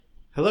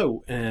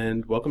Hello,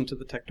 and welcome to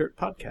the Tech Dirt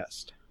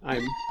Podcast.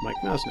 I'm Mike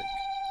Masnick.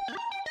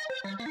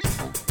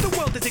 The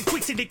world is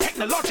increasingly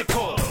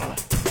technological,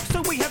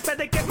 so we had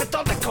better get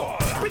methodical.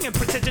 Bringing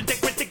precision to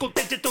critical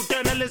digital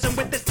journalism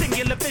with the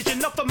singular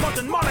vision of the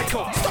modern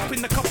monocle.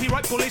 Stopping the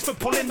copyright bullies from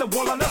pulling the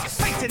wool on us.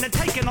 Facing and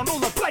taking on all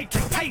the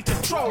blatant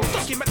patent trolls.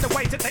 Document the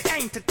ways that they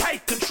aim to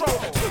take control.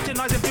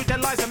 Scrutinise and view their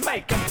lies and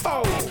make them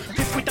fold.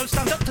 If we don't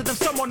stand up to them,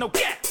 someone will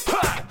get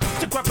hurt.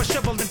 To grab a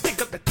shovel and dig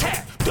up the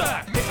tech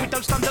dirt. If we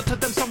don't stand up to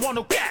them, someone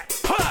will get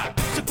hurt.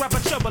 To grab a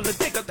shovel and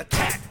dig up the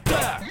tech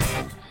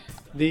dirt.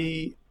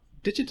 The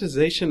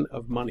digitization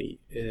of money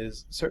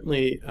is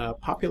certainly a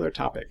popular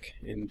topic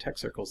in tech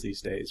circles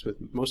these days, with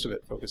most of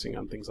it focusing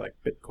on things like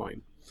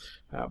Bitcoin.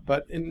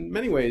 But in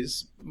many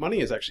ways, money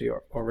has actually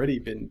already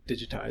been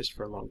digitized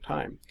for a long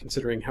time,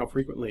 considering how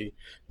frequently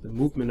the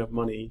movement of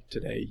money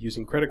today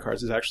using credit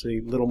cards is actually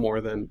little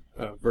more than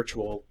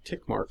virtual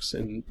tick marks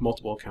in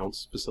multiple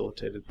accounts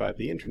facilitated by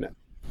the internet.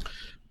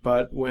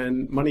 But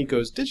when money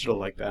goes digital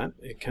like that,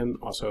 it can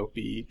also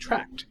be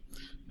tracked,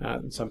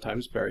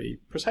 sometimes very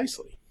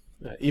precisely.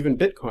 Even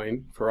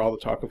Bitcoin, for all the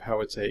talk of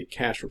how it's a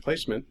cash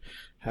replacement,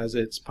 has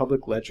its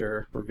public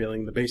ledger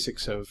revealing the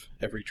basics of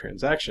every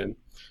transaction,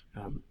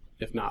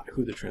 if not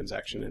who the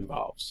transaction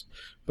involves.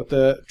 But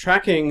the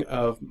tracking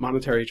of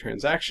monetary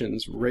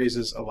transactions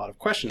raises a lot of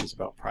questions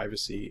about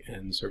privacy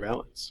and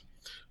surveillance.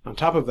 On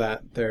top of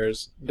that,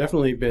 there's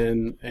definitely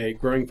been a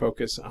growing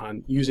focus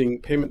on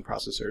using payment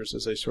processors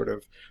as a sort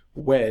of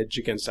wedge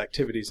against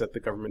activities that the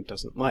government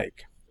doesn't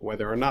like,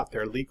 whether or not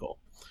they're legal.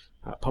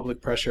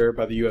 Public pressure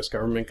by the U.S.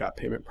 government got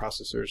payment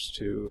processors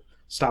to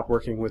stop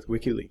working with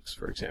WikiLeaks,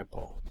 for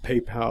example.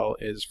 PayPal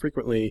is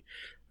frequently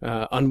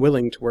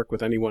unwilling to work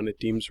with anyone it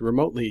deems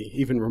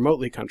even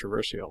remotely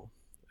controversial.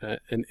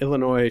 An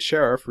Illinois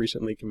sheriff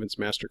recently convinced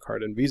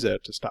MasterCard and Visa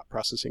to stop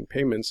processing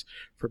payments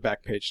for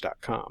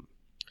Backpage.com.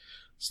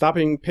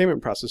 Stopping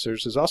payment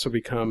processors has also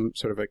become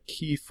sort of a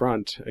key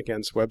front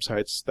against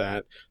websites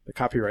that the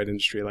copyright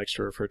industry likes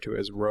to refer to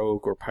as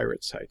rogue or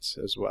pirate sites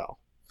as well.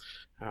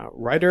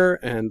 Writer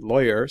and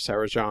lawyer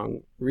Sarah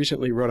Zhang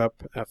recently wrote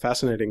up a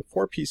fascinating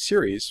 4-piece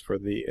series for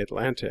The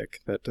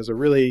Atlantic that does a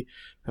really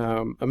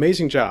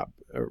amazing job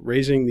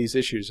raising these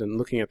issues and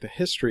looking at the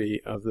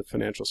history of the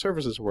financial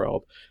services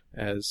world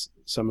as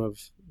some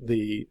of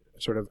the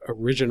sort of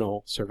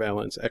original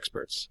surveillance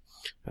experts.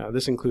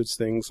 This includes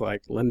things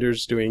like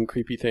lenders doing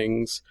creepy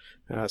things,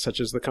 such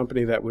as the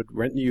company that would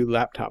rent you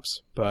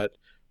laptops, but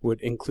would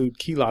include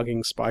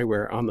keylogging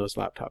spyware on those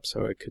laptops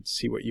so it could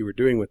see what you were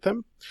doing with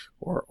them,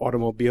 or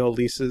automobile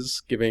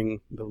leases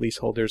giving the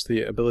leaseholders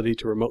the ability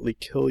to remotely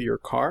kill your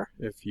car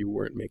if you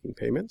weren't making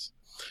payments.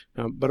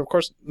 But of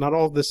course, not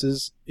all of this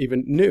is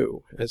even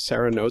new. As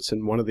Sarah notes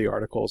in one of the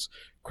articles,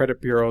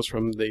 credit bureaus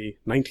from the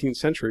 19th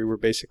century were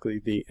basically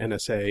the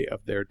NSA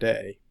of their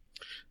day.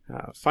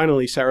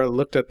 Finally, Sarah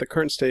looked at the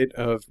current state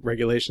of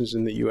regulations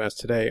in the U.S.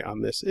 today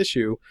on this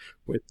issue,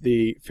 with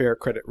the Fair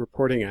Credit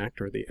Reporting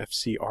Act, or the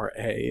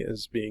FCRA,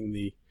 as being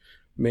the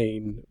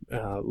main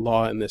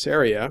law in this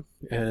area,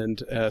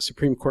 and a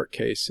Supreme Court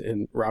case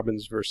in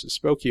Robbins versus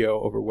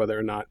Spokio over whether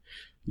or not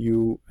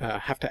you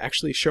have to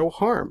actually show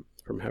harm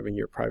from having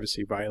your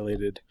privacy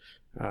violated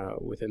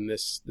within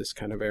this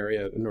kind of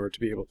area in order to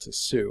be able to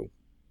sue.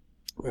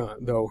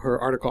 Though her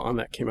article on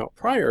that came out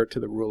prior to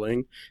the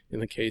ruling in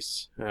the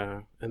case,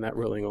 and that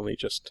ruling only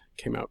just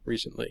came out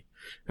recently.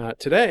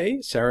 Today,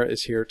 Sarah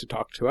is here to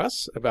talk to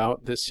us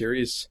about this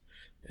series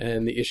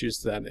and the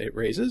issues that it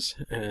raises,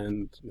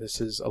 and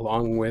this is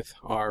along with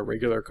our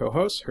regular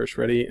co-hosts, Hirsch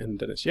Reddy and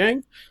Dennis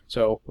Yang.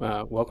 So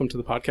welcome to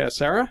the podcast,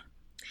 Sarah.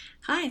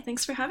 Hi,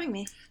 thanks for having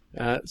me.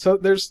 So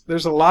there's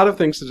a lot of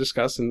things to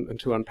discuss and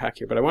to unpack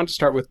here, but I wanted to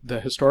start with the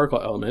historical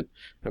element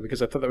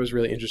because I thought that was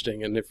really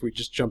interesting. And if we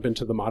just jump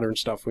into the modern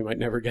stuff, we might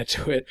never get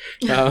to it.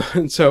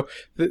 And so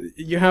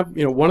you have,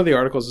 one of the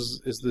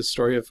articles is the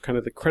story of kind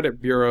of the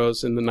credit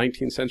bureaus in the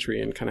 19th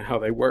century and kind of how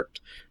they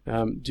worked.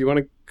 Do you want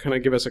to kind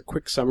of give us a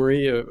quick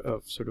summary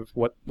of sort of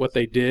what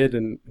they did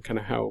and kind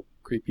of how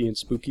creepy and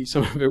spooky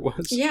some of it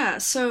was? Yeah,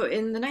 so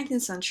in the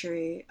 19th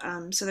century,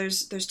 so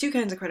there's two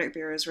kinds of credit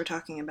bureaus we're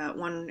talking about.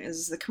 One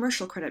is the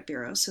commercial credit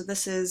bureau. So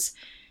this is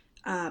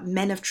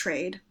men of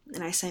trade,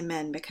 and I say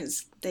men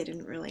because they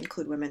didn't really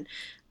include women.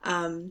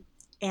 And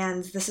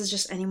this is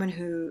just anyone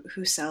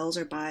who sells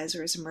or buys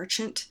or is a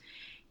merchant.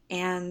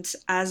 And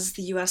as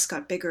the U.S.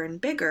 got bigger and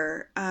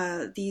bigger,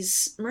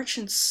 these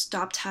merchants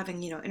stopped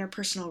having,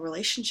 interpersonal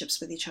relationships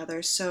with each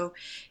other. So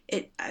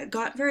it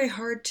got very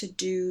hard to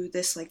do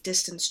this like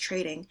distance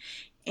trading.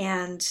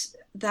 And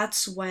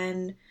that's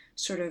when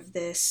sort of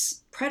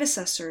this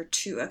predecessor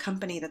to a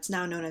company that's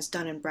now known as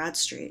Dun &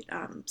 Bradstreet,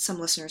 some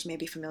listeners may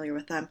be familiar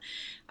with them,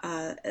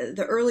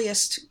 the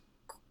earliest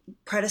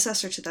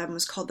predecessor to them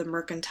was called the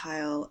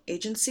Mercantile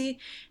Agency.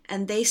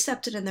 And they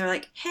stepped in and they're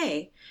like,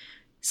 hey,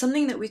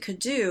 something that we could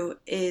do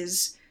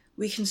is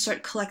we can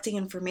start collecting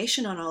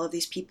information on all of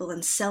these people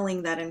and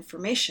selling that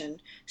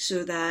information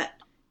so that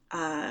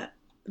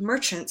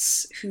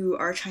merchants who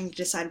are trying to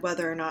decide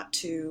whether or not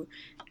to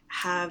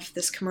have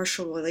this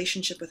commercial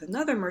relationship with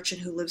another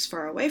merchant who lives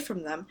far away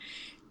from them,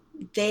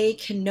 they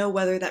can know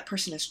whether that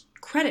person is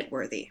credit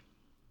worthy.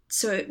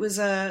 So it was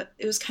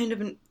kind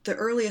of the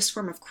earliest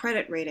form of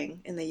credit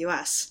rating in the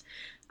U.S.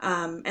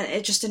 And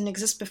it just didn't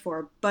exist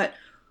before. But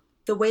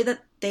the way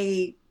that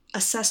they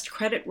assessed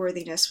credit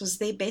worthiness was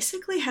they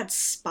basically had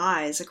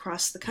spies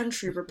across the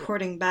country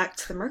reporting back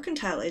to the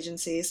mercantile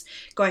agencies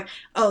going,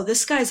 oh,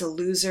 this guy's a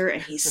loser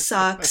and he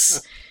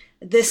sucks.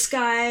 This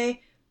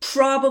guy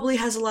probably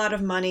has a lot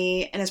of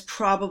money and is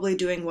probably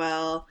doing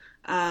well.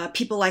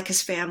 People like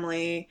his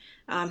family.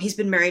 He's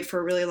been married for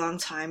a really long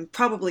time.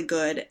 Probably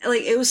good.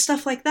 Like, it was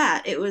stuff like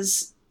that. It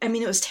was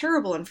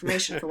terrible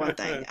information for one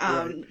thing.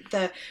 Right.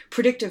 The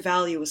predictive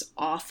value was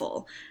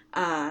awful.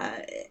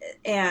 The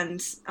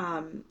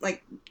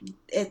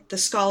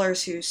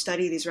scholars who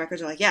study these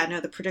records are like, yeah, no,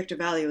 the predictive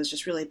value is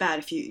just really bad.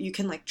 If you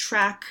can like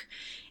track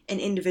an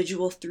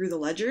individual through the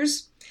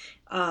ledgers,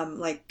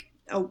 like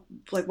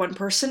one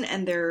person,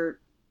 and their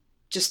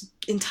just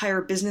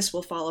entire business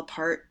will fall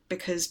apart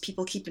because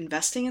people keep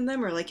investing in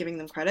them or like giving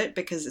them credit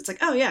because it's like,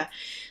 oh yeah,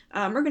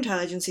 mercantile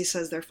agency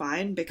says they're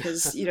fine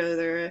because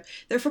they're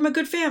from a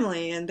good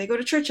family and they go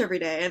to church every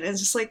day, and it's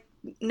just like,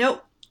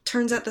 nope.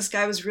 Turns out this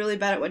guy was really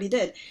bad at what he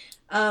did.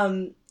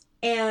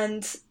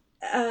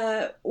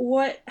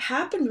 What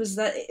happened was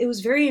that it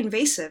was very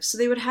invasive. So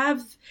they would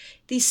have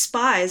these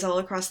spies all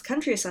across the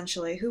country,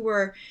 essentially, who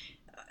were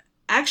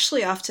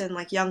actually often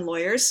like young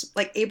lawyers.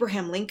 Like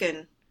Abraham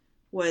Lincoln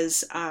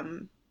was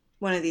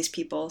one of these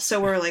people. So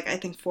were like, I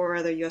think 4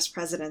 other U.S.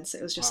 presidents.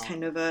 It was just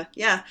kind of it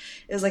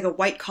was like a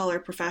white collar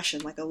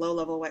profession, like a low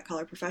level white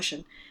collar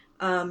profession.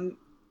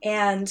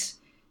 And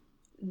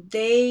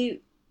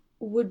they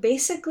would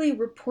basically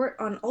report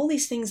on all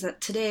these things that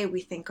today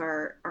we think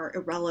are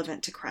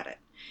irrelevant to credit.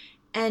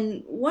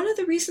 And one of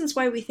the reasons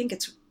why we think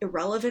it's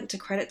irrelevant to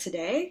credit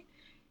today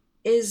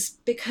is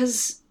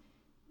because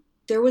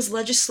there was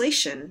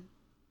legislation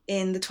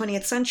in the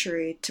 20th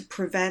century to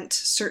prevent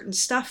certain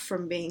stuff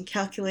from being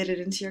calculated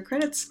into your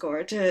credit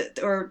score,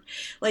 or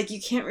like you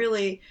can't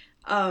really,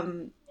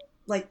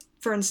 like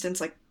for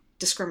instance, like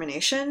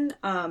discrimination.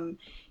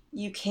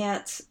 You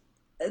can't,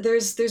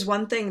 there's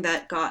one thing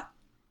that got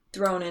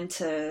thrown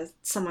into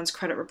someone's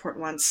credit report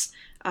once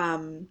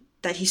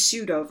that he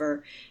sued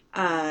over.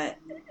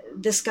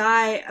 This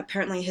guy,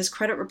 apparently his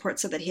credit report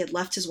said that he had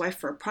left his wife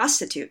for a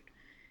prostitute.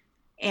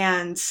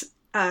 And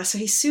so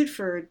he sued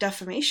for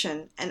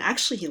defamation, and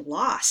actually he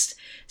lost.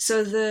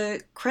 So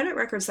the credit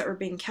records that were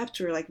being kept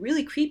were like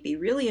really creepy,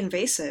 really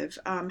invasive,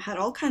 had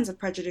all kinds of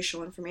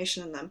prejudicial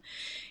information in them.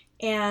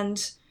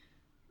 And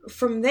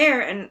from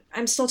there, and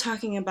I'm still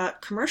talking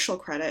about commercial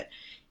credit,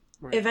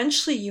 right.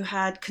 Eventually you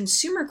had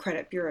consumer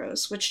credit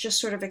bureaus, which just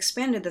sort of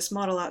expanded this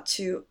model out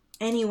to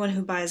anyone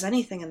who buys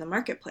anything in the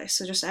marketplace,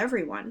 so just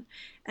everyone.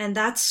 And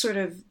that's sort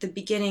of the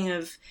beginning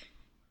of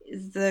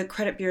the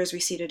credit bureaus we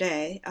see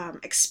today.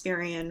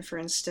 Experian, for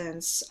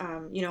instance,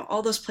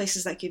 all those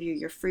places that give you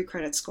your free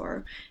credit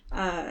score.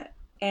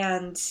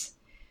 And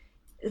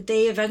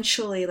they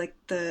eventually, like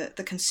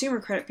the consumer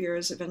credit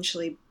bureaus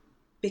eventually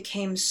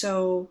became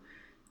so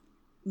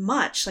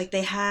much, like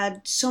they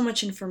had so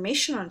much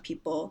information on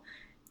people.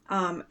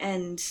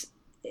 And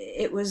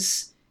it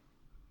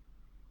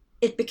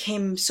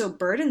became so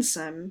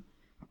burdensome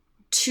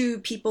to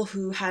people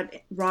who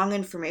had wrong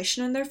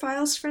information in their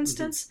files, for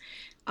instance,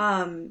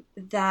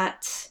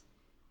 that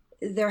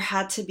there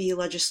had to be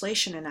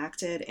legislation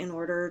enacted in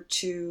order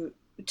to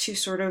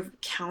sort of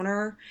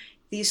counter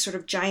these sort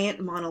of giant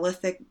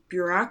monolithic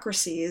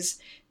bureaucracies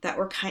that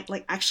were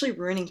actually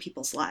ruining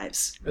people's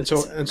lives. And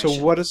so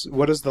what does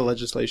the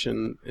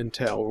legislation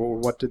entail, or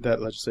what did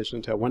that legislation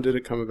entail? When did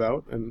it come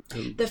about? And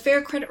the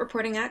Fair Credit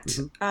Reporting Act.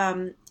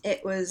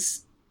 It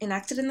was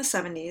enacted in the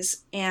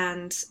 70s,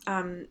 and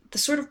the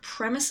sort of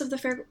premise of the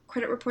Fair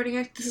Credit Reporting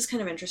Act, this is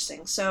kind of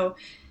interesting. So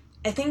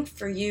I think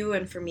for you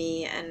and for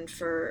me and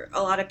for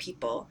a lot of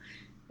people,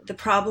 the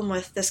problem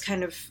with this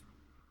kind of,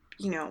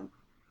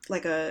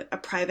 like a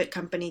private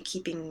company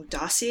keeping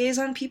dossiers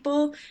on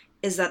people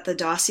is that the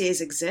dossiers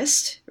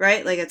exist,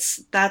 right? Like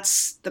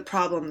that's the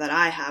problem that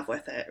I have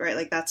with it, right?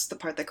 Like that's the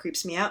part that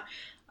creeps me out.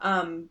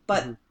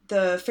 But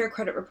the Fair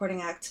Credit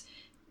Reporting Act,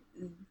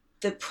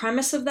 the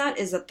premise of that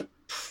is that the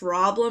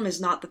problem is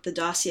not that the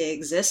dossier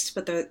exists,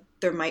 but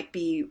there might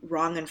be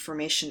wrong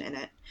information in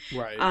it.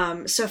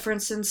 Right. So for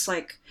instance,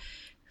 like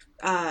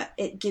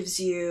it gives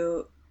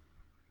you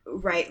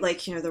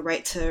the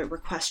right to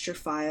request your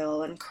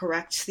file and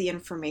correct the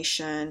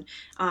information.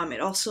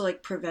 It also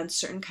prevents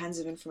certain kinds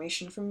of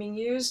information from being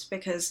used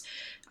because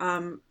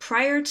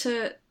prior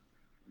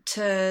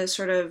to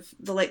sort of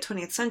the late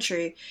 20th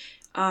century,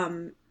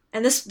 and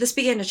this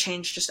began to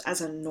change just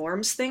as a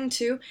norms thing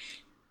too,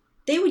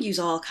 they would use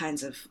all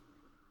kinds of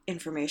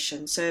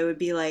information. So it would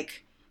be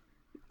like,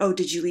 oh,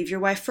 did you leave your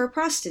wife for a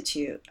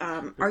prostitute?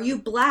 Are you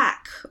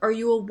black? Are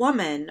you a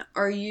woman?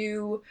 Are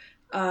you...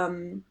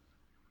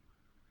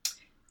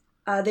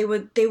 They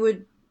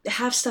would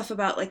have stuff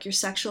about your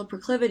sexual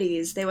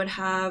proclivities. They would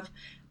have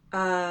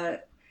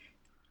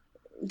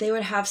they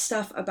would have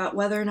stuff about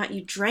whether or not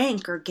you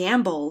drank or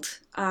gambled.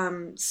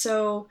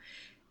 So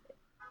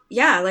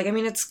yeah, like, I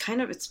mean, it's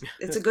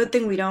a good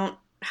thing we don't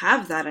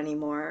have that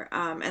anymore.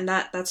 And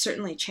that's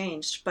certainly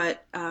changed,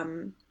 but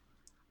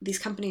these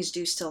companies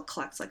do still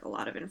collect like a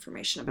lot of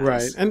information about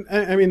us. And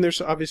I mean,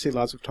 there's obviously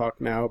lots of talk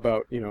now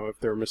about, if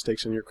there are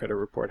mistakes in your credit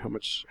report, how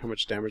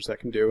much damage that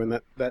can do, and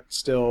that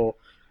still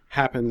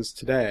happens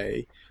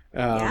today.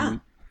 Yeah.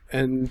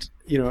 And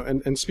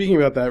and speaking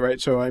about that, right?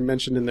 So I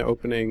mentioned in the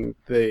opening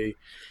the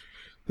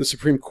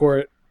Supreme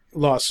Court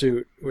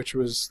lawsuit, which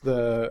was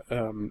the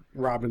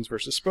Robbins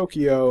versus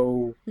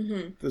Spokeo.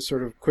 Mm-hmm. The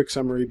sort of quick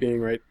summary being,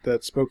 right,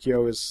 that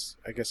Spokeo is,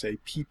 I guess, a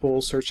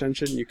people search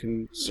engine. You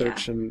can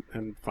search and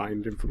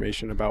find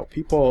information about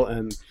people,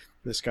 and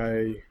this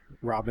guy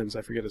Robbins,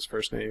 I forget his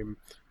first name,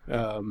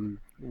 I think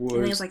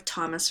it was like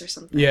Thomas or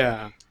something.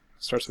 Yeah,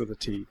 starts with a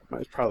T.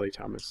 It's probably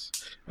Thomas.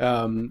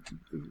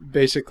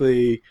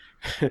 Basically,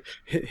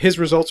 his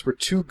results were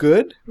too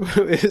good.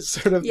 Is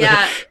sort of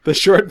the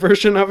short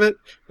version of it.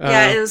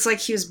 It was like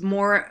he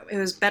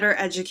was better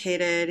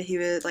educated. He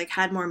was like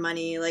had more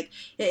money. Like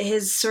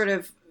his sort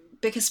of,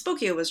 because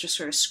Spokeo was just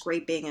sort of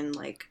scraping and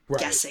like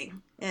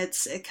guessing.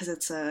 It's because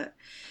it's a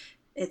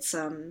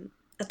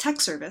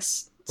tech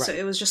service, so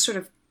it was just sort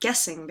of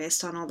guessing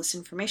based on all this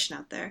information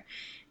out there,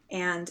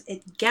 and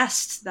it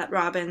guessed that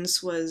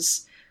Robbins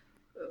was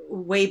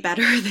way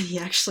better than he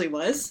actually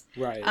was.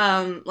 Right.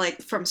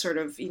 Like from sort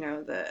of,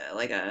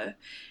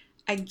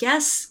 I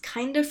guess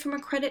kind of from a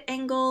credit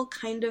angle,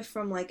 kind of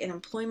from like an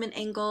employment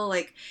angle.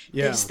 Like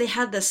they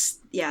had this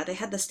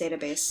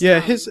database. Yeah.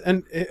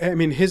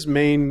 His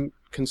main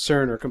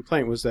concern or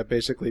complaint was that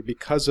basically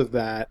because of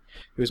that,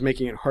 it was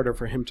making it harder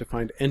for him to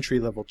find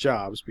entry-level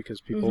jobs because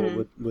people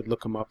would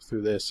look him up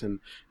through this and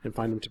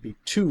find him to be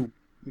too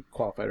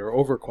qualified or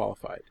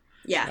overqualified.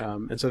 Yeah.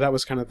 And so that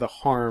was kind of the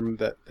harm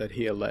that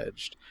he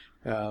alleged.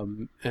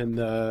 And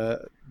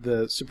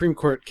the Supreme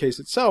Court case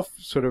itself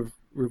sort of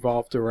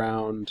revolved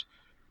around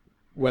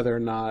whether or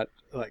not,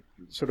 like,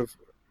 sort of,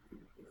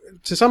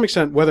 to some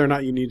extent, whether or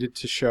not you needed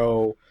to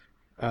show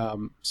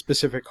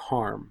specific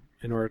harm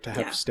in order to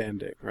have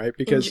standing, right?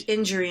 Because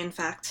injury, in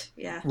fact,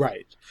 yeah.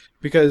 Right.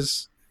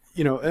 Because,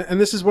 and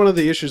this is one of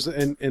the issues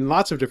in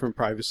lots of different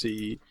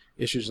privacy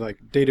issues,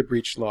 like data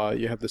breach law,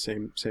 you have the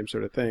same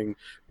sort of thing,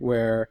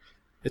 where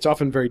it's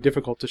often very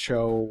difficult to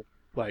show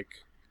like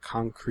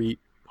concrete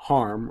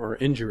harm or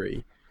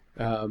injury,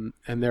 and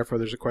therefore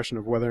there's a question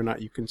of whether or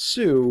not you can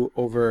sue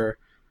over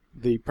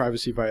the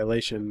privacy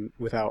violation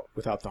without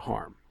the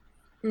harm.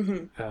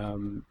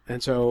 Mm-hmm.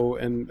 And so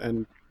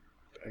and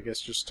I guess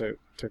just to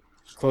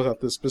close out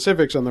the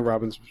specifics on the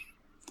Robbins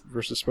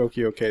versus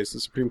Spokeo case,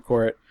 the Supreme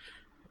Court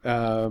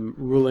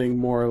ruling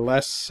more or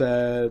less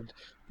said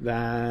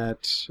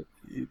that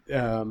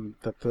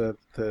that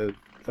the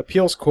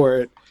appeals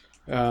court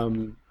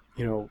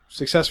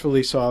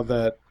successfully saw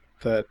that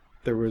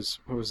there was,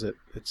 what was it?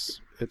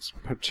 It's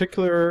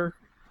particular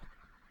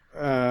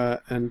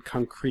and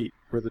concrete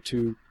were the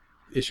two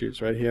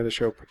issues, right? He had to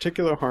show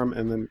particular harm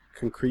and then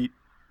concrete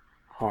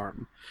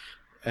harm.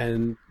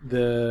 And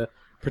the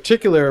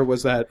particular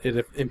was that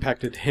it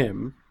impacted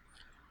him.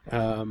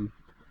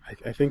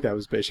 I think that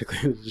was basically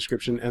the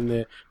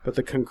description. But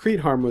the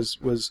concrete harm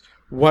was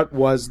what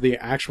was the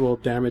actual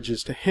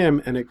damages to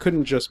him, and it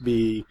couldn't just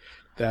be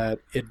that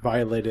it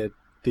violated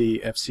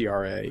the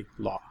FCRA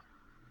law.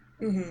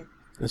 Mm-hmm.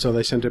 And so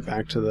they sent it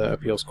back to the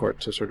appeals court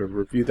to sort of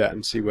review that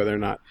and see whether or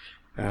not,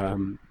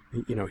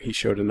 he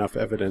showed enough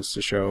evidence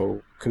to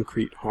show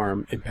concrete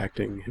harm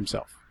impacting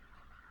himself.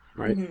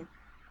 Right? Mm-hmm.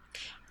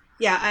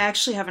 Yeah, I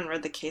actually haven't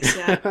read the case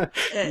yet.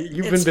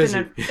 You've been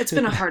busy. It's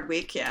been a hard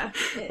week, yeah.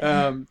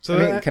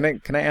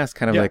 Can I ask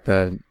kind of like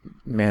the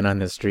man on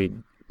the street,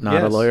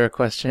 not a lawyer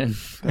question?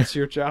 That's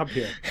your job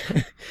here.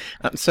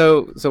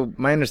 So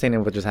my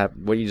understanding of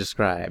what you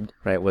described,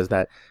 right, was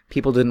that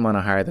people didn't want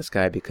to hire this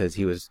guy because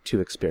he was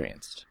too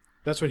experienced.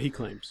 That's what he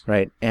claims.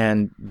 Right,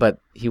 but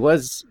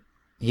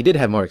he did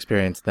have more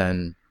experience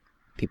than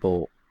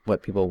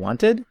what people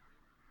wanted,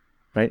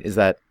 right? Is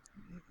that?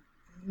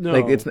 No.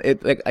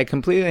 Like I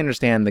completely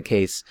understand the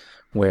case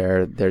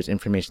where there's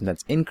information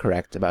that's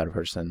incorrect about a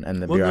person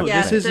and the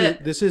bureaucracy.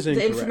 This is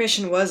incorrect. The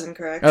information was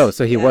incorrect. Oh,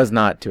 so he was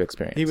not too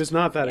experienced. He was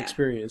not that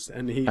experienced,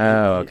 and he.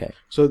 Okay.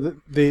 So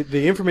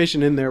the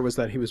information in there was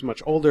that he was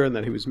much older and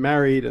that he was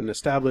married and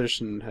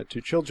established and had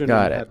 2 children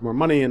and had more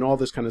money and all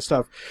this kind of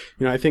stuff.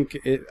 I think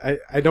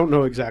I don't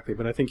know exactly,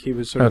 but I think he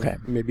was sort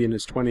of maybe in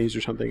his 20s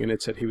or something, and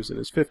it said he was in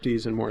his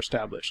 50s and more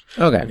established.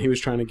 Okay. And he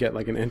was trying to get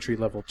like an entry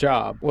level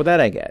job. Well,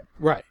 that I get.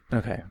 Right.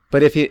 Okay.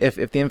 But if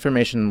the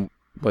information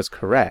was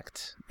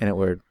correct and it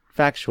were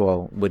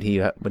factual, would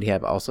he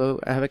also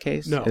have a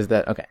case? No. Is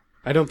that okay?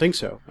 I don't think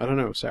so. I don't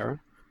know, Sarah.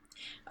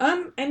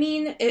 I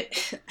mean,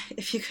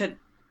 if you could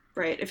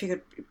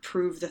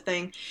prove the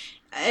thing,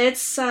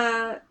 it's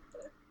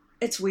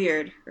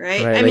weird,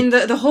 right? I mean,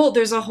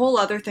 there's a whole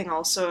other thing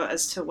also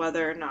as to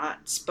whether or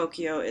not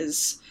Spokeo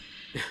is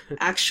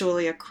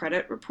actually a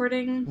credit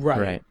reporting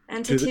Right.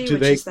 entity, do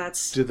which they is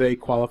that's. do they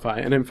qualify?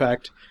 And in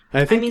fact,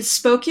 I I think mean,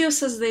 Spokio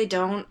says they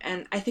don't,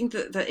 and I think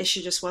that the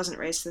issue just wasn't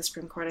raised to the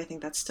Supreme Court. I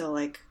think that's still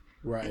like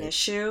an right.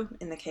 issue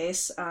in the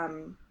case.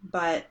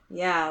 But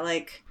yeah,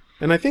 like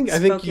And I think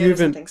Spokio you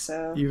doesn't even think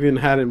so. you even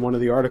had in one of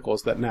the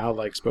articles that now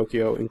like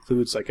Spokio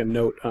includes like a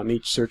note on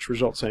each search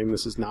result saying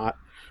this is not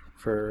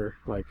for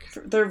like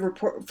The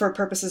report for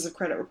purposes of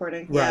credit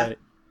reporting. Yeah. right.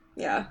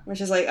 Yeah,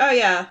 which is like, oh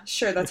yeah,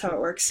 sure, that's how it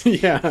works.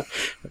 Yeah,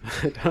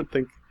 I don't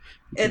think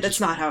That's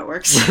not how it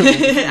works.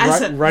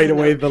 right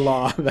away the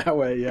law that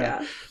way.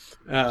 Yeah.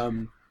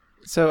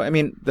 So I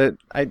mean,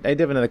 I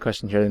do have another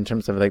question here in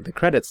terms of like the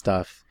credit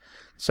stuff.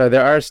 So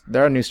there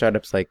are new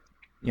startups like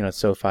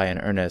SoFi and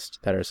Earnest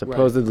that are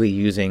supposedly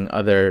using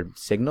other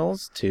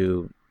signals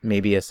to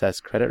maybe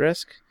assess credit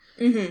risk.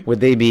 Mm-hmm.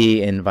 Would they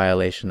be in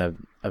violation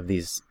of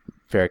these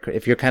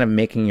if you're kind of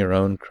making your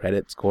own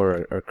credit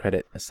score or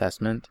credit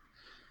assessment?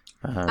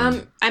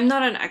 I'm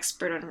not an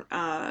expert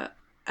on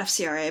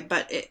FCRA,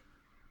 but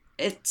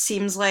it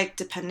seems like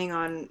depending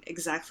on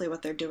exactly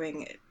what they're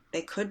doing,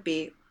 they could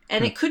be,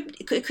 and it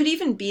could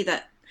even be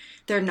that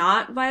they're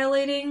not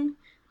violating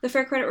the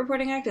Fair Credit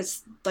Reporting Act.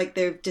 It's like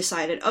they've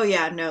decided, oh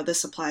yeah, no,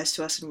 this applies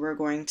to us, and we're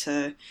going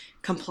to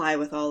comply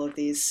with all of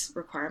these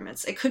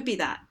requirements. It could be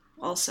that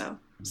also.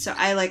 So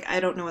I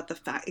don't know what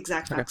the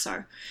exact facts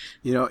are.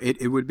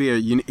 It would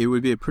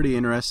be a pretty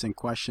interesting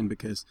question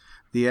because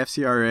the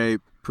FCRA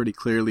pretty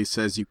clearly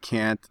says you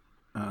can't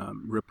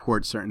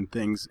report certain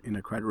things in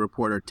a credit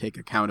report or take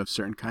account of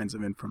certain kinds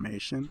of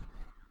information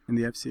in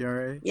the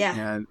FCRA.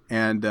 Yeah.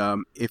 And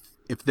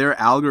if their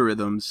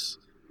algorithms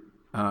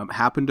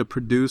happen to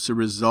produce a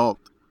result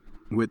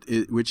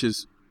which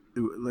is,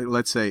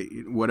 let's say,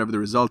 whatever the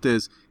result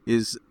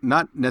is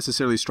not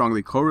necessarily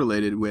strongly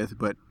correlated with,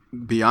 but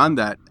beyond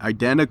that,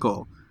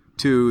 identical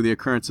to the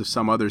occurrence of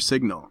some other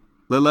signal.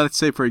 Let's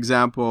say, for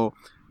example,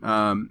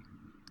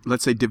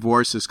 let's say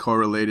divorce is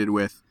correlated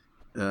with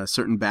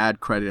certain bad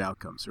credit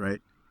outcomes,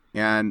 right?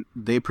 And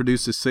they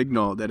produce a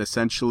signal that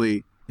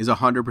essentially is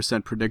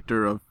 100%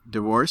 predictor of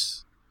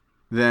divorce,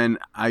 then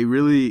I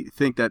really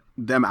think that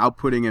them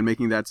outputting and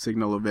making that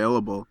signal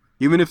available,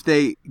 even if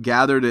they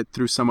gathered it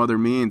through some other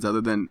means other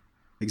than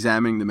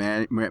examining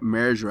the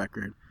marriage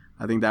record,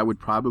 I think that would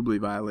probably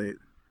violate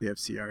the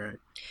FCRA.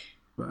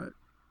 But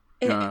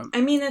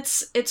I mean,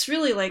 it's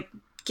really like,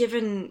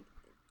 given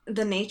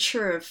the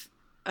nature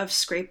of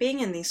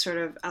scraping and these sort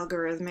of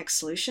algorithmic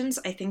solutions,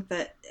 I think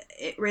that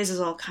it raises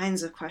all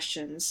kinds of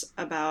questions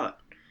about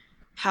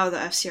how the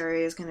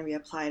FCRA is going to be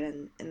applied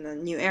in the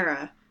new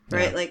era,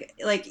 right?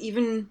 Yeah. Like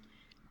even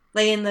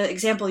like in the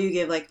example you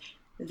gave, like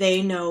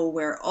they know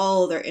where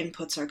all their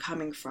inputs are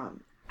coming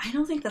from. I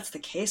don't think that's the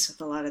case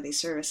with a lot of these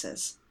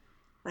services.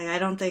 Like I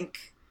don't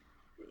think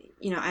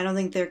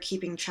they're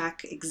keeping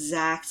track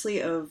exactly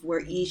of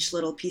where each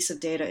little piece of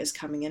data is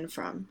coming in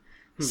from.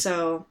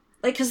 So,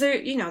 like, because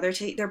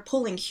they're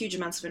pulling huge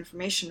amounts of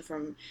information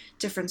from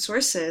different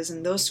sources,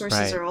 and those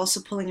sources are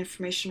also pulling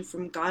information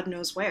from God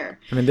knows where.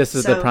 I mean, this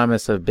is the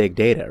promise of big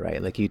data,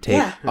 right? Like, you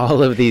take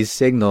all of these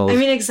signals,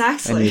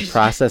 exactly, and you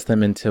process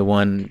them into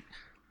one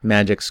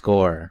magic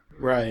score.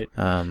 Right.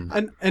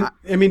 And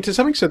I mean, to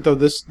some extent, though,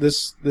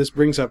 this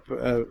brings up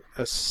a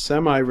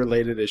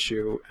semi-related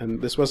issue,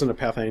 and this wasn't a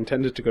path I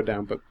intended to go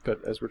down, but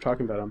as we're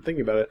talking about it, I'm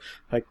thinking about it.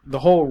 Like, the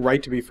whole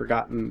right to be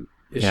forgotten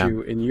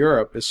issue in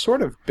Europe is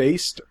sort of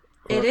based...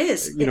 It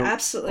is. It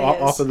absolutely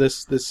is. Off of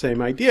this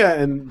same idea,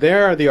 and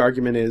there the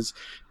argument is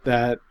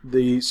that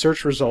the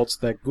search results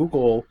that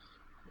Google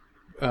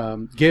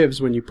gives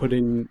when you put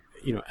in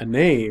a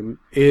name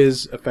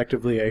is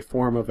effectively a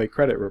form of a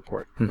credit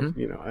report.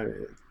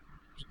 Mm-hmm.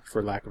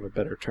 For lack of a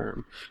better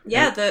term.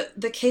 Yeah,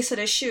 the case at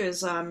issue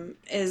is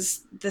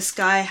this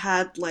guy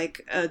had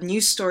like a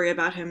news story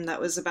about him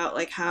that was about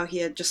like how he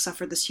had just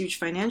suffered this huge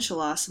financial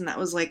loss, and that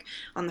was like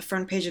on the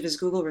front page of his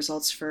Google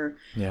results for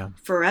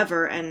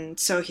forever, and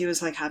so he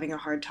was like having a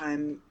hard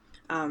time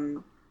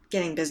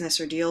getting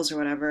business or deals or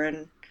whatever,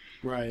 and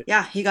right.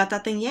 Yeah, he got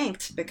that thing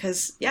yanked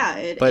because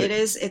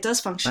it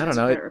does function as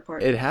a credit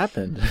report. It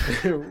happened.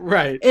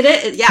 Right.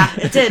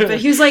 It did. But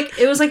he was like,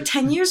 it was like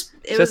 10 years.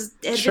 It had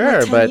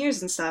been like 10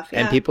 years and stuff.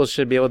 Yeah. And people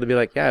should be able to be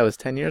like, yeah, it was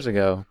 10 years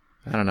ago.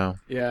 I don't know.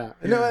 Yeah.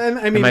 No, and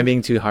I mean, am I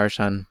being too harsh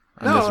on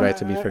this right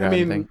to be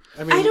forgotten thing?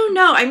 I don't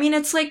know. I mean,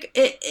 it's like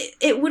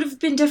it would have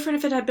been different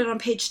if it had been on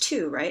page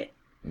 2, right?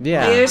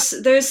 Yeah. Like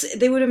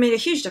they would have made a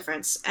huge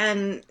difference,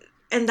 and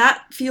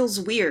that feels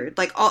weird.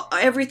 Like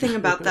everything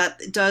about that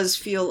does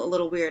feel a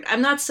little weird.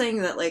 I'm not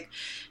saying that like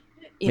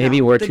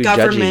maybe we're too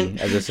judgy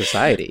as a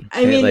society.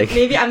 I mean,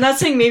 maybe I'm not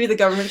saying maybe the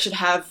government should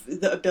have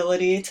the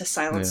ability to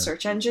silence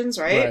search engines,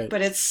 right?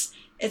 But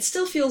it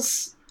still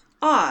feels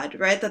odd,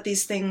 right, that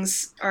these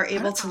things are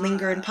able to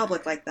linger in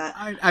public like that.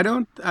 I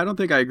don't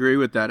think I agree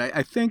with that.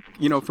 I think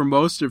for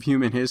most of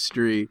human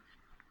history,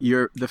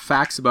 the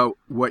facts about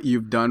what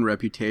you've done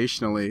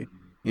reputationally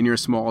in your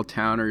small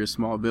town or your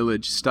small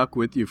village stuck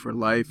with you for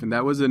life, and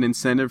that was an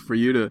incentive for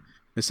you to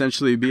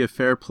essentially be a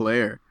fair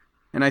player.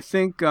 And I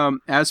think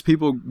as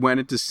people went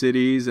into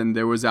cities and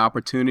there was the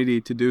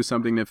opportunity to do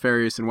something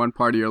nefarious in one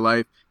part of your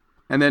life,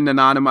 and then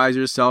anonymize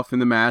yourself in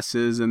the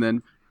masses, and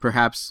then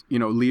perhaps,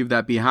 leave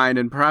that behind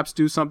and perhaps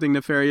do something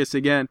nefarious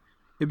again,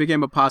 it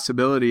became a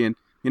possibility. And,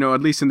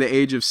 at least in the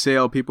age of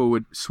sale, people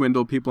would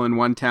swindle people in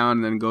one town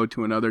and then go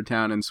to another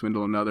town and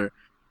swindle another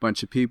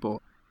bunch of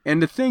people.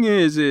 And the thing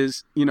is,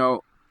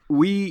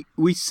 we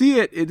see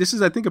it. This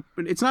is, I think,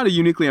 it's not a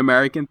uniquely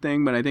American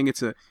thing, but I think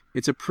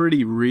it's a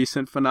pretty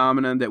recent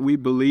phenomenon that we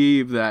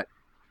believe that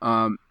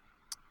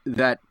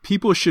that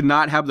people should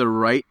not have the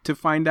right to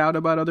find out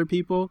about other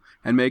people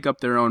and make up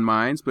their own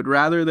minds, but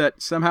rather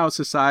that somehow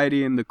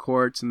society and the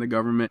courts and the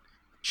government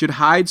should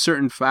hide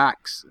certain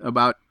facts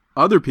about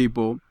other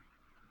people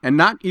and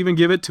not even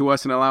give it to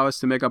us and allow us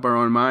to make up our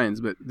own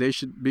minds, but they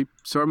should be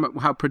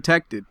somehow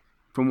protected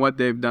from what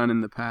they've done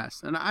in the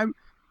past. And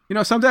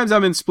sometimes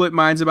I'm in split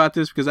minds about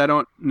this because I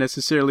don't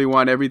necessarily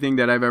want everything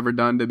that I've ever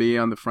done to be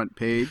on the front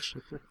page.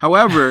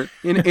 However,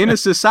 in a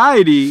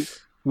society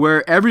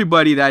where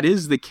everybody, that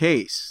is the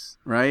case,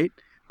 right?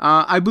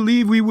 I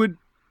believe we would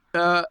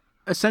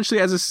essentially,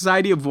 as a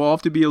society,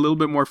 evolve to be a little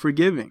bit more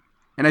forgiving.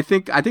 And I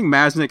think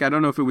Masnick, I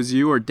don't know if it was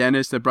you or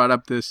Dennis that brought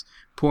up this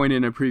point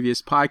in a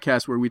previous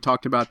podcast where we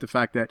talked about the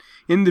fact that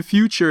in the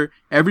future,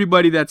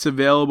 everybody that's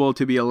available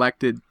to be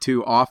elected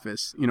to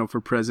office,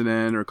 for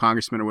president or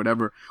congressman or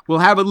whatever, will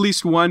have at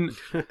least one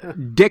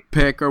dick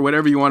pic or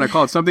whatever you want to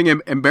call it, something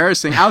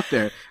embarrassing out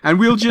there. And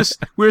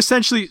we're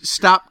essentially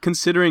stop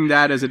considering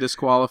that as a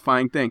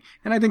disqualifying thing.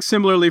 And I think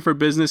similarly for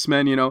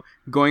businessmen,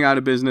 going out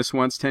of business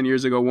once 10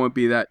 years ago won't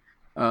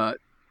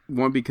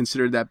be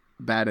considered that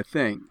bad a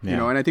thing, and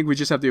I think we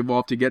just have to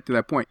evolve to get to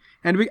that point.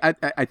 And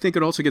I think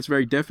it also gets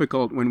very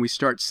difficult when we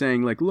start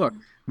saying, like, look,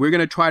 we're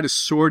going to try to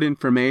sort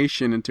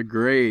information into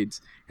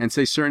grades and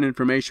say certain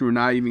information we're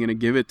not even going to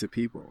give it to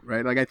people,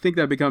 right? Like, I think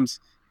that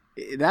becomes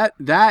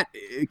that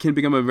can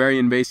become a very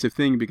invasive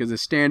thing because the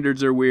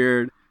standards are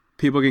weird.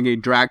 People can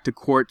get dragged to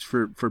courts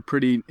for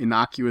pretty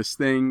innocuous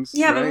things.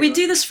 Yeah, right? But we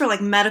do this for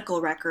like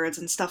medical records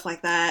and stuff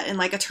like that, and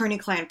like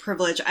attorney-client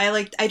privilege.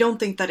 I don't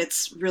think that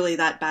it's really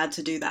that bad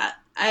to do that.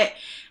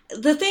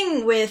 The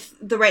thing with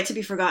the right to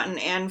be forgotten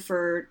and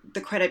for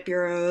the credit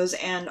bureaus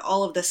and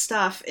all of this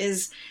stuff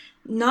is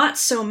not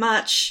so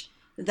much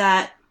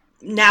that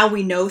now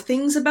we know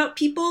things about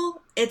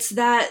people. It's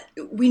that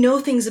we know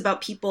things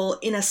about people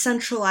in a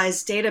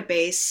centralized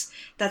database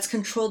that's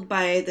controlled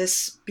by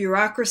this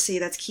bureaucracy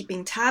that's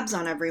keeping tabs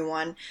on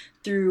everyone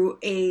through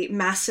a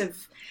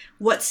massive,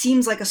 what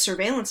seems like a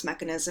surveillance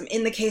mechanism.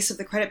 In the case of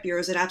the credit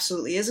bureaus, it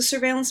absolutely is a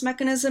surveillance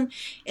mechanism.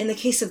 In the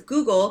case of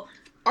Google,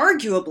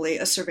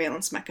 arguably a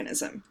surveillance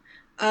mechanism.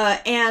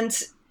 And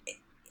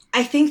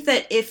I think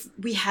that if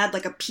we had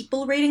like a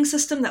people rating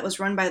system that was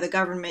run by the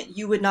government,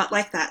 you would not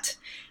like that.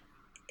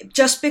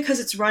 Just because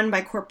it's run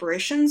by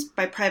corporations,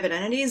 by private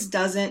entities,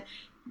 doesn't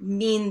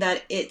mean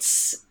that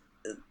it's,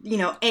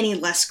 any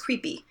less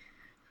creepy.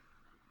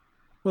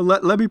 Well,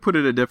 let me put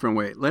it a different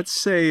way. Let's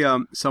say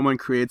someone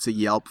creates a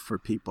Yelp for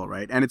people,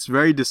 right? And it's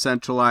very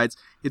decentralized.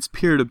 It's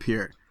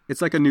peer-to-peer.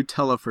 It's like a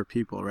Nutella for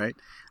people, right?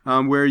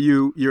 Where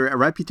your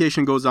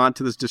reputation goes on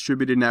to this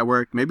distributed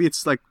network. Maybe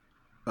it's like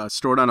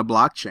stored on a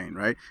blockchain,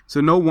 right? So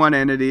no one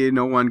entity,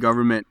 no one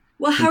government.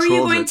 Well, how are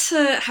you going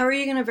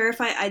to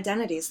verify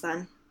identities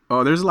then?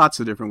 Oh, there's lots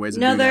of different ways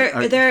of doing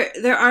that.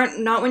 There aren't,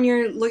 not when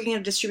you're looking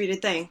at a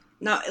distributed thing.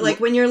 Not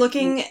like when you're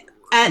looking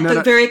at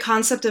the very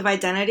concept of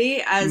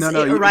identity as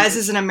it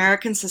arises in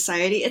American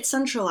society, it's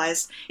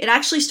centralized. It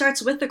actually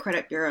starts with the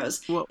credit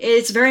bureaus. Well,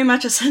 it's very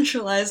much a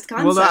centralized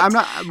concept. Well, I'm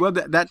not. Well,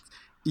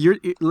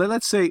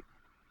 let's say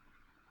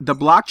the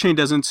blockchain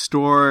doesn't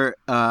store.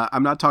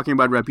 I'm not talking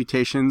about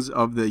reputations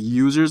of the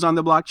users on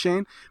the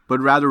blockchain, but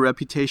rather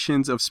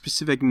reputations of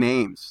specific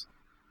names,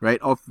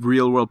 right, of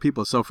real world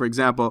people. So, for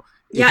example.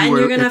 Yeah, and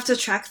you're going to have to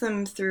track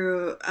them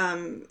through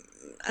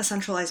a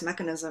centralized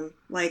mechanism,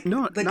 like the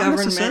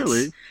government,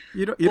 necessarily.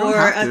 You don't or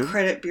have to. A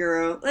credit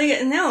bureau.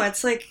 Like, no,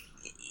 it's like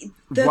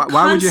the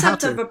why would you have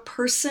concept to? of a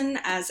person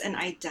as an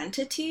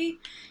identity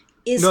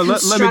is let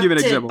me give an constructed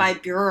example. by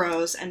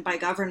bureaus and by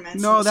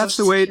governments. No, and that's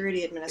Social the way.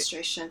 Security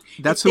Administration.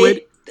 That's the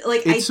way.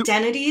 Like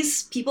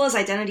identities, people as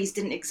identities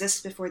didn't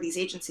exist before these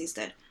agencies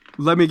did.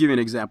 Let me give you an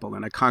example,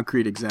 and a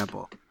concrete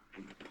example.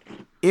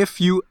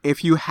 If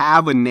you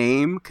have a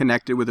name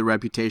connected with a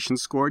reputation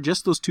score,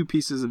 just those two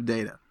pieces of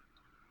data,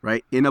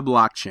 right, in a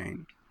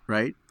blockchain,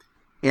 right,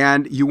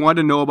 and you want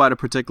to know about a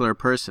particular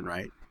person,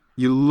 right,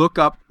 you look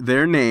up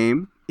their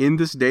name in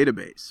this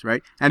database,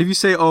 right, and if you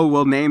say, oh,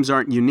 well, names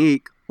aren't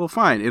unique, well,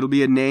 fine, it'll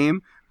be a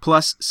name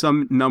plus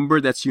some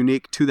number that's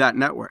unique to that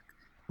network.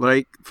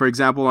 Like, for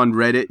example, on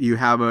Reddit, you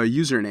have a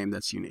username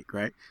that's unique,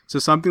 right, so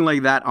something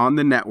like that on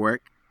the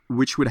network,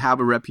 which would have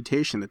a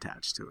reputation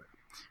attached to it.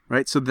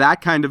 Right, so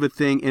that kind of a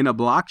thing in a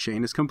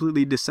blockchain is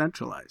completely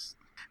decentralized.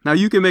 Now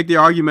you can make the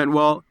argument,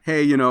 well,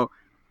 hey,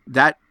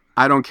 that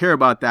I don't care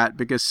about that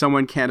because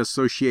someone can't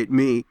associate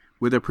me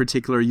with a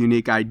particular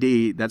unique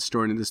ID that's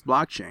stored in this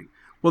blockchain.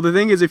 Well, the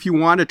thing is, if you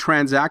want to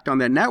transact on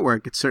that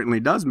network, it certainly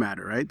does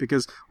matter, right?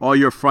 Because all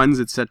your funds,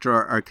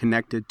 etc., are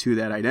connected to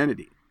that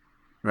identity,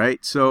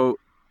 right? So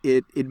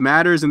it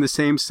matters in the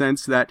same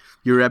sense that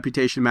your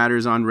reputation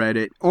matters on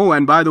Reddit. Oh,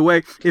 and by the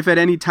way, if at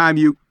any time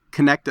you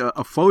connect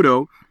a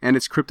photo and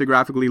it's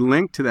cryptographically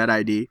linked to that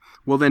ID,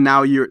 well, then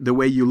now the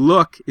way you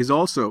look is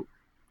also,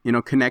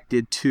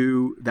 connected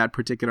to that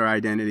particular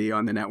identity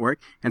on the network.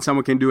 And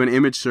someone can do an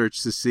image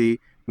search to see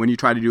when you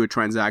try to do a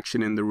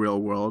transaction in the real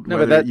world,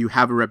 whether you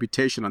have a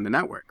reputation on the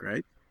network,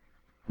 right?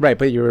 Right,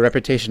 but your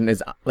reputation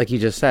is, like you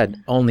just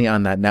said, only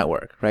on that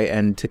network, right?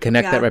 And to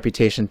connect that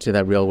reputation to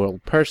that real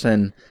world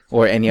person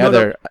or any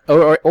other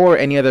or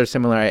any other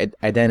similar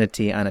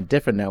identity on a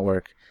different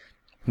network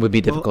would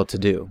be difficult to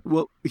do.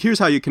 Well, here's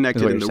how you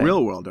connect it in the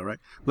real world, all right?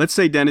 Let's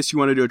say, Dennis, you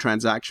want to do a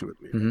transaction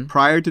with me. Mm-hmm.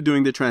 Prior to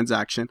doing the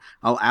transaction,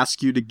 I'll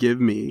ask you to give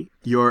me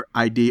your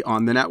ID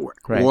on the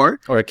network. Right. Or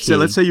a key. So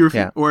let's say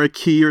or a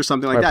key or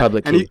something like that.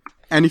 Public key.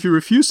 And if you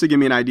refuse to give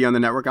me an ID on the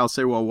network, I'll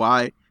say, well,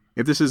 why?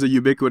 If this is a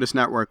ubiquitous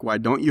network, why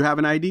don't you have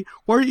an ID?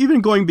 Or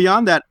even going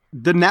beyond that,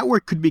 the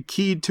network could be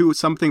keyed to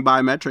something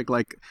biometric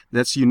like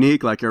that's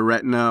unique, like a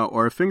retina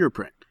or a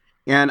fingerprint.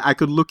 And I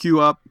could look you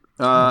up,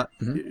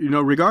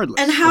 regardless.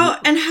 And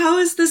how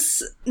is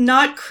this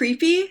not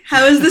creepy?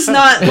 How is this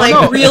not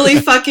really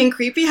fucking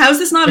creepy? How is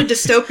this not a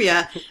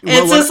dystopia?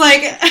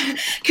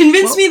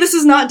 Convince me this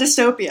is not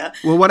dystopia.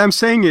 Well, what I'm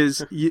saying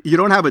is you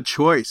don't have a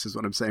choice, is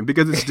what I'm saying,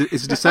 because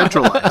it's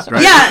decentralized,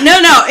 right? Yeah,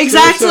 no,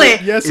 exactly.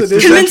 So, yes, it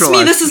is. Convince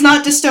me this is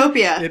not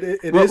dystopia. It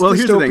is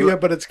dystopia,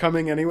 but it's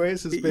coming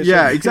anyways.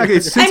 Yeah, exactly.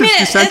 Since it's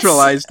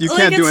decentralized, you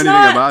can't do anything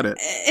about it.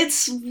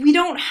 We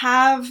don't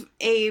have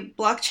a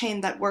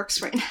blockchain that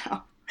works right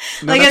now.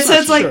 No, it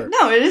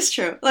is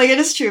true. It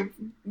is true.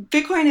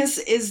 Bitcoin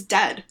is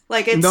dead.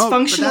 It's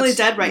functionally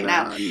dead right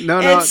now.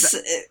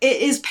 It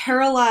is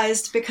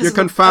paralyzed because of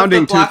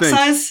the block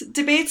size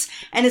debates,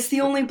 and it's the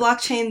only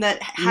blockchain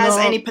that has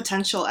any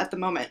potential at the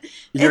moment.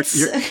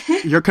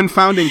 You're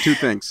confounding two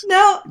things.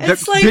 No,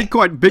 it's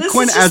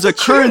Bitcoin as a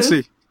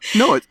currency.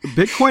 No,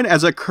 Bitcoin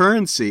as a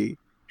currency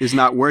is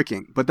not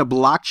working, but the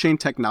blockchain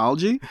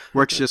technology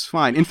works just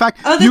fine. In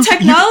fact, the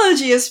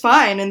technology is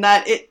fine in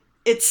that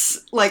it's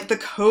like the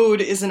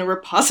code is in a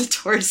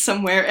repository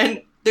somewhere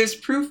and there's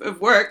proof of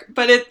work,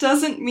 but it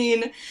doesn't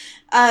mean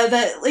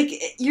that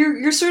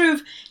you're sort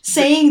of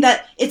saying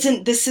that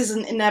this is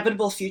an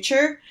inevitable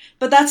future,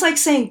 but that's like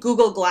saying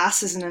Google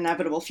Glass is an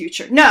inevitable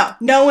future. No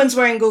one's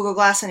wearing Google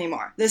Glass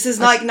anymore. This is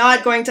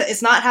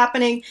it's not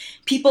happening.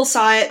 People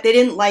saw it, they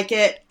didn't like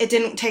it, it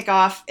didn't take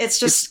off, it's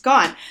just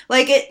gone.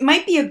 It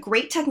might be a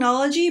great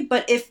technology,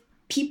 but if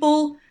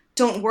people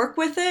don't work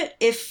with it,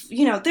 if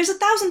there's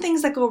 1,000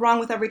 things that go wrong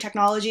with every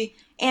technology,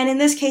 and in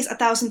this case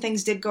 1,000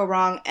 things did go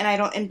wrong,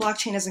 and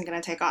blockchain isn't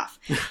going to take off.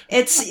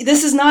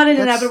 This is not an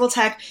inevitable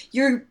tech.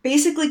 You're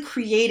basically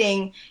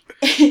creating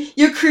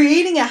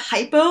a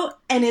hypo,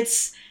 and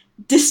it's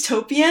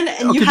dystopian,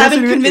 and you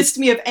haven't convinced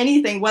me of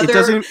anything.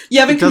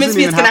 You haven't convinced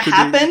me it's going to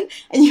happen,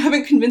 and you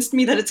haven't convinced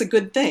me that it's a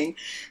good thing.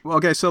 Well,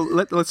 okay, so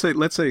let's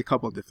say a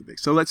couple of different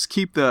things. So let's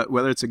keep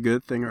whether it's a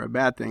good thing or a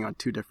bad thing on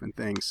two different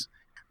things.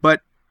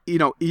 But you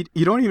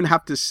don't even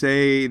have to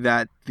say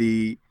that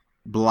the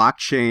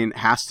blockchain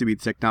has to be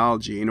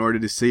technology in order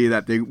to see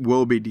that there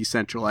will be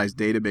decentralized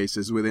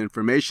databases with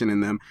information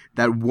in them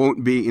that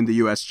won't be in the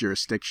U.S.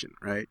 jurisdiction,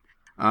 right?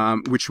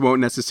 Which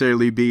won't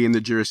necessarily be in the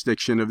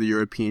jurisdiction of the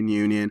European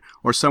Union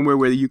or somewhere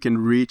where you can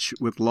reach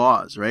with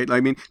laws, right?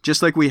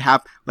 Just like we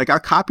have, our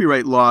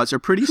copyright laws are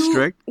pretty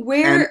strict.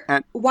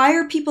 Why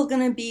are people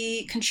going to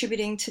be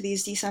contributing to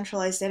these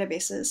decentralized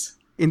databases?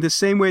 In the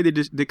same way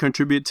they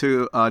contribute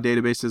to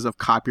databases of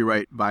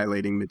copyright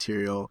violating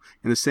material,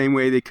 in the same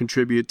way they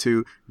contribute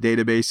to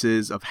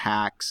databases of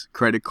hacks,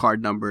 credit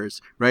card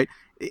numbers, right?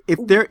 If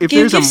there's a market,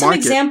 give some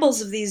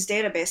examples of these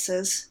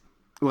databases.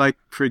 Like,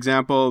 for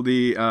example,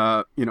 the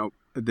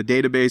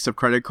database of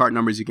credit card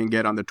numbers you can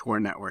get on the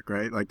Tor network,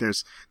 right?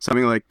 There's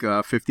something like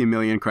 50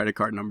 million credit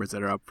card numbers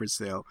that are up for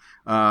sale.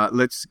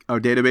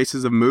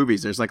 Databases of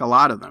movies. There's a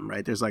lot of them,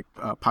 right? There's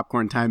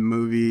Popcorn Time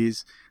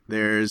Movies.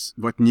 There's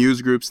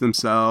news groups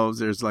themselves.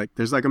 There's a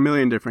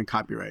million different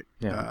copyright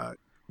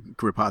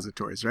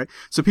repositories, right?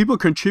 So people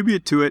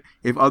contribute to it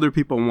if other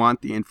people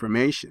want the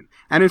information.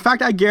 And in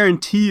fact, I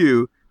guarantee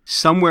you,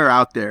 somewhere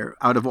out there,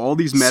 out of all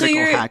these medical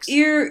hacks,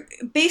 you're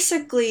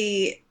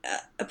basically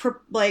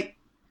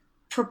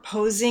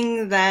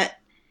proposing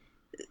that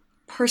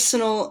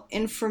personal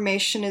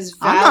information is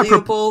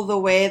valuable the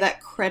way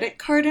that credit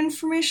card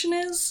information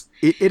is.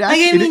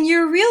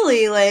 You're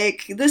really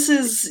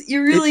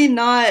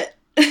not.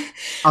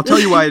 I'll tell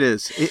you why it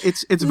is.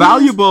 It's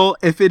valuable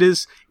if it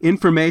is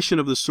information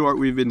of the sort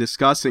we've been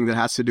discussing that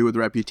has to do with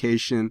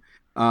reputation,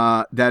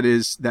 that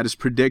is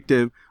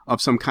predictive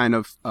of some kind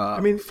of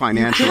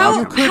financial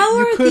outcome.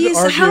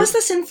 How is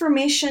this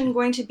information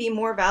going to be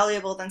more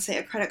valuable than, say,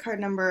 a credit card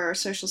number or a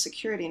social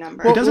security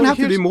number? It doesn't have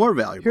to be more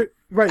valuable.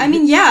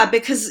 Right.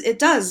 Because it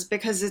does,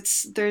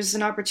 because there's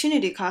an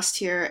opportunity cost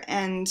here,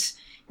 and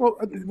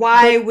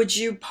why would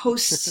you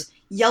post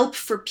Yelp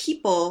for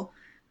people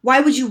why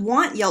would you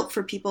want Yelp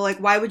for people? Like,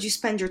 why would you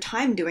spend your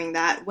time doing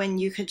that when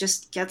you could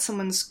just get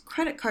someone's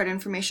credit card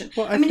information?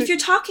 Well, I mean, if you're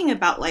talking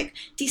about like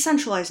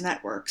decentralized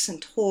networks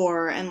and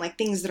Tor and like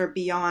things that are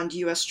beyond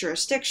US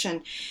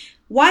jurisdiction,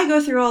 why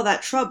go through all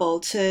that trouble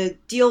to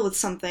deal with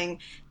something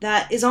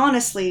that is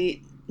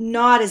honestly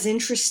not as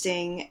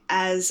interesting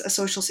as a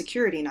social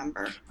security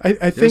number?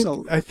 I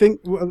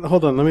think. Well,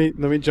 hold on. Let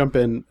me jump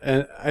in.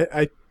 And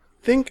I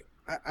think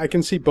I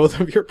can see both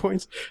of your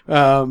points, but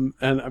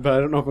I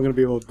don't know if I'm going to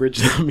be able to bridge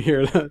them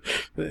here.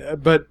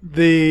 But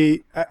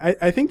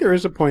I think there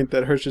is a point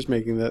that Hirsch is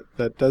making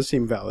that does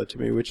seem valid to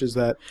me, which is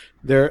that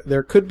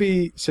there could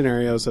be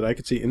scenarios that I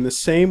could see in the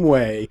same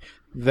way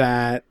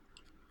that,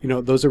 you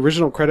know, those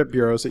original credit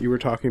bureaus that you were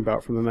talking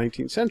about from the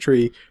 19th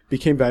century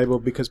became valuable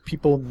because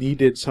people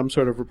needed some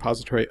sort of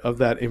repository of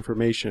that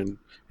information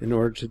in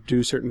order to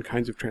do certain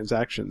kinds of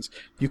transactions.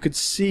 You could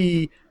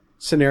see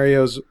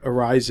scenarios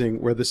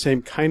arising where the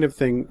same kind of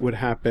thing would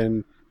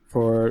happen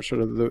for sort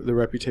of the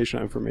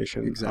reputational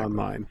information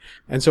online.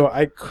 And so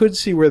I could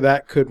see where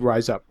that could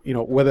rise up. You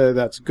know, whether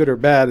that's good or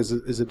bad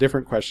is a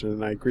different question,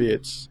 and I agree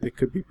it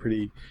could be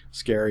pretty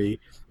scary.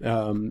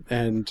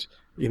 And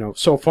you know,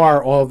 so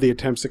far all of the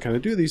attempts to kind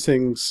of do these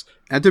things.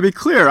 And to be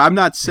clear, I'm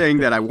not saying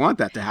that I want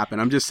that to happen.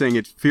 I'm just saying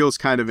it feels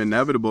kind of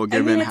inevitable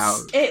given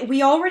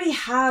we already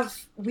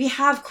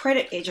have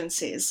credit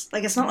agencies.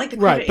 Like, it's not like the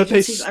credit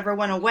agencies ever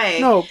went away.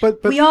 No,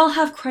 but we all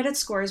have credit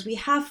scores. We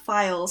have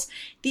files.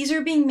 These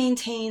are being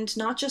maintained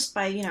not just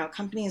by, you know,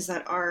 companies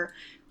that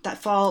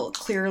fall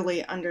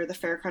clearly under the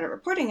Fair Credit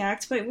Reporting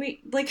Act, but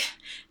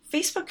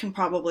Facebook can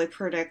probably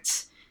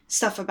predict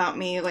stuff about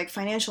me, like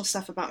financial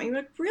stuff about me,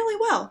 like really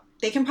well.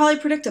 They can probably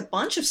predict a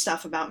bunch of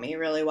stuff about me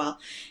really well.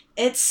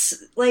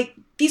 It's like,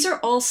 these are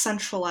all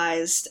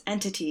centralized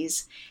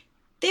entities.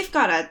 They've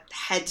got a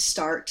head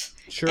start.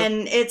 Sure.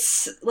 And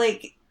it's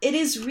like, it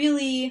is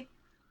really,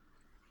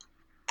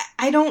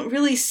 I don't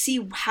really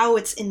see how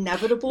it's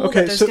inevitable that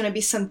there's going to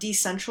be some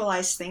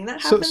decentralized thing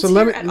that happens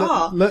at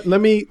all.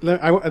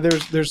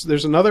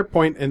 There's another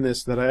point in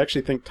this that I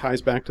actually think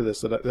ties back to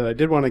this that I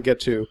did want to get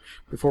to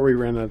before we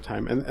ran out of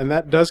time, and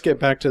that does get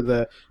back to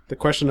the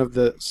question of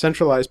the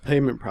centralized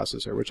payment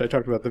processor, which I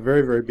talked about at the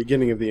very, very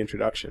beginning of the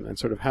introduction, and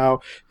sort of how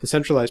the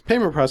centralized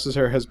payment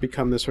processor has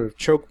become this sort of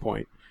choke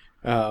point.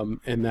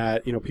 And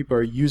that, you know, people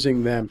are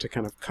using them to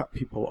kind of cut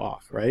people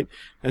off, right?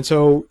 And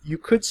so you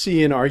could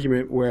see an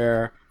argument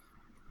where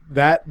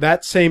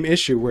that same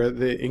issue, where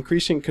the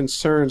increasing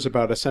concerns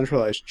about a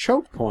centralized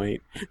choke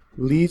point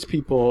leads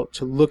people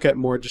to look at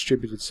more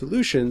distributed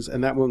solutions,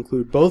 and that will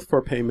include both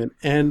for payment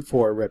and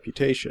for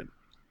reputation.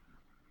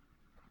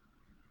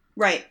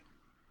 Right.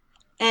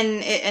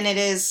 And it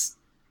is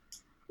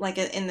like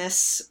in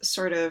this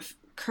sort of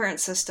current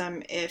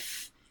system,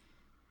 if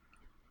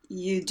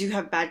you do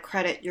have bad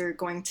credit, you're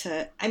going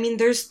to, I mean,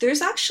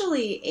 there's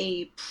actually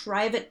a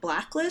private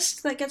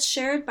blacklist that gets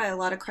shared by a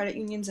lot of credit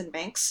unions and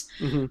banks.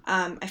 Mm-hmm.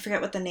 I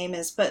forget what the name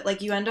is, but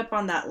like, you end up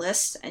on that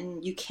list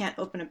and you can't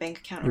open a bank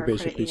account or a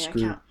credit union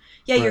account.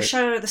 Yeah, right. You're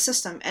shut out of the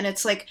system. And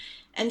it's like,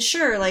 and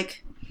sure,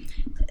 like,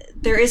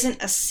 there isn't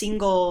a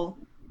single,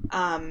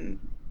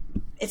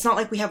 it's not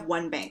like we have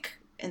one bank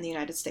in the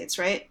United States,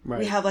 right?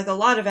 We have like a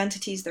lot of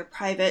entities, they're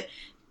private,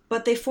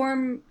 but they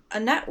form a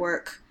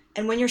network.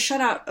 And when you're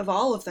shut out of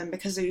all of them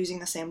because they're using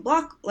the same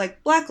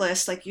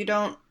blacklist, like,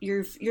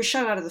 you're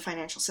shut out of the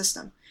financial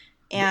system,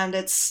 and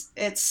it's.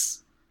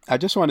 I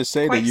just want to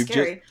say that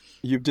you've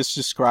you've just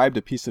described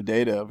a piece of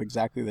data of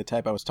exactly the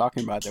type I was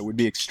talking about that would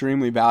be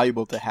extremely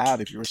valuable to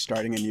have if you were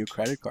starting a new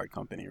credit card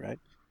company, right?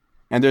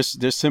 And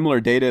there's similar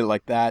data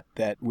like that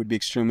would be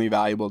extremely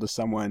valuable to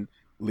someone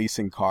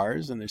leasing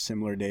cars, and there's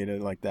similar data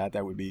like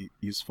that would be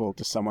useful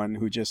to someone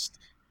who just.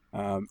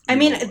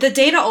 The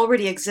data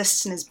already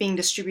exists and is being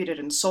distributed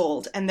and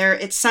sold, and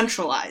it's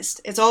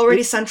centralized. It's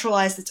already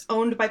centralized. It's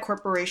owned by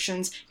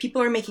corporations.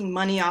 People are making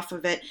money off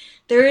of it.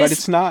 But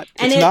it's not.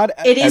 It's not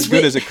as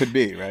good as it could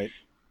be, right?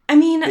 I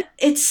mean,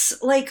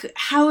 it's like,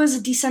 how is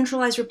a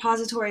decentralized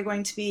repository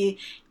going to be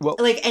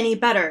like any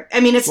better? I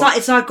mean, it's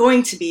not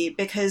going to be,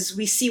 because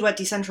we see what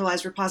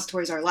decentralized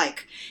repositories are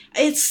like.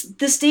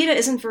 This data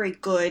isn't very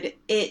good.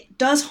 It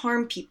does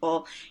harm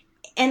people.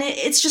 And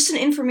it's just an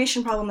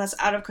information problem that's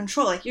out of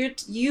control. Like,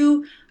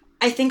 you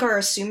I think, are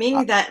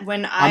assuming that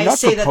when I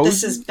say that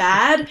this is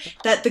bad,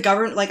 that the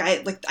government,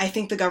 I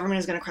think the government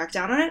is going to crack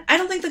down on it. I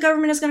don't think the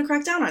government is going to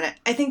crack down on it.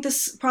 I think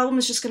this problem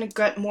is just going to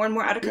get more and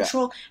more out of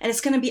control, and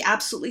it's going to be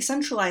absolutely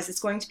centralized. It's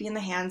going to be in the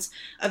hands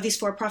of these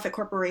for-profit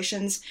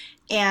corporations,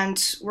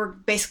 and we're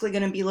basically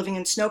going to be living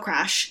in snow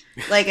crash,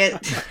 in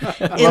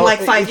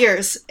 5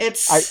 years.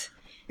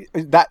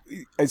 that.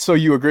 So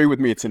you agree with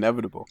me? It's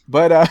inevitable,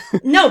 but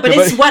no, but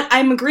it's what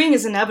I'm agreeing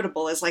is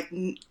inevitable. Is like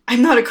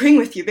I'm not agreeing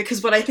with you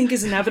because what I think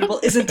is inevitable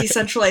isn't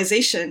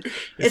decentralization;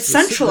 it's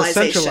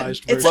centralization.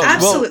 It's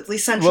absolutely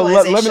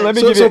centralization. Let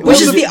me give you,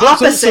 which is the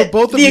opposite,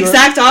 the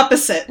exact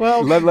opposite.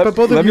 Well, but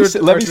both of you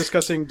are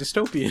discussing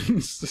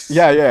dystopians.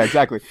 Yeah,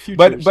 exactly.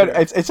 But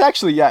it's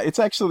actually. Yeah,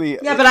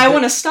 but I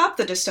want to stop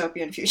the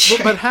dystopian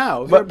future. But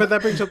how? But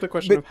that brings up the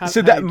question of how.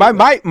 So that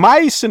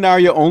my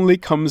scenario only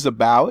comes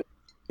about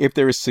if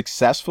there is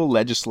successful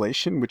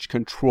legislation which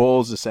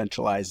controls the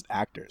centralized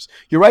actors.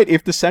 You're right.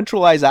 If the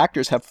centralized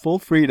actors have full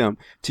freedom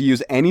to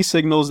use any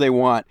signals they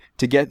want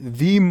to get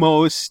the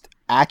most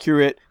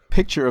accurate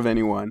picture of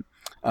anyone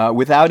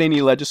without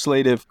any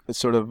legislative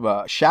sort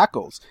of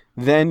shackles,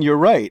 then you're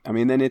right. I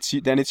mean, then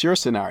it's your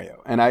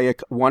scenario, and I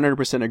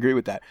 100% agree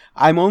with that.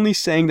 I'm only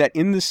saying that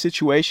in the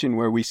situation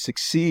where we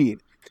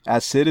succeed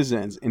as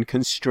citizens in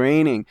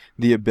constraining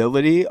the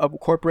ability of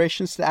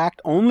corporations to act,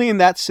 only in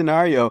that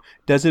scenario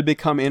does it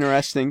become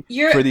interesting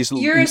for these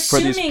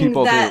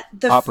people that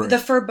to operate. The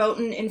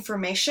verboten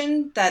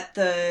information that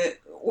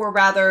or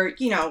rather,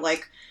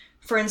 like,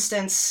 for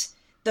instance,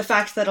 the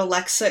fact that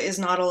Alexa is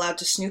not allowed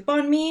to snoop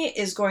on me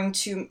is going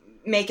to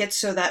make it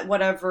so that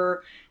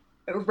whatever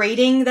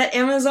rating that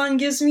Amazon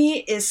gives me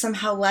is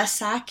somehow less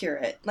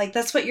accurate. Like,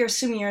 that's what you're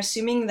assuming. You're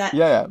assuming that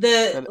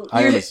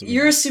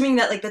you're assuming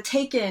that like the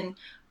take-in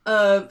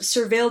of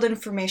surveilled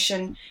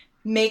information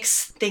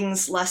makes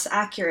things less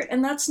accurate,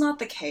 and that's not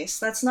the case.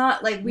 That's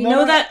not like we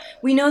know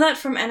that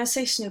from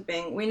NSA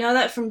snooping. We know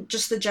that from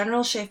just the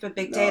general shape of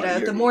big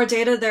data. The more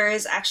data there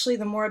is, actually,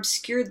 the more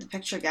obscured the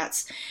picture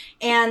gets,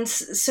 and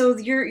so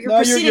you're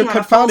proceeding on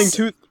a false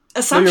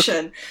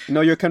assumption.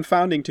 You're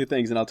confounding two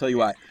things, and I'll tell you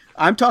why.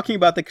 I'm talking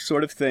about the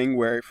sort of thing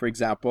where, for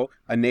example,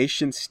 a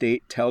nation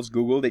state tells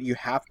Google that you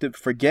have to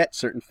forget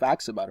certain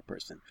facts about a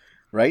person.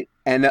 Right,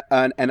 and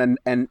an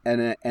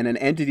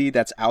entity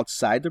that's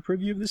outside the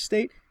purview of the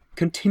state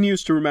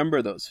continues to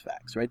remember those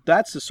facts. Right,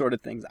 that's the sort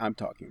of things I'm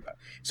talking about.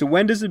 So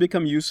when does it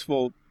become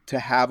useful to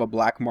have a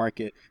black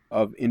market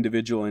of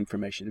individual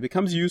information? It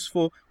becomes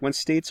useful when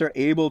states are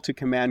able to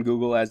command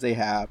Google as they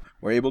have,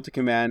 or able to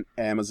command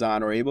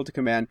Amazon, or able to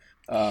command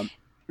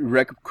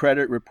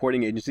credit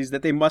reporting agencies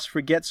that they must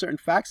forget certain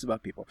facts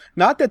about people.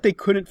 Not that they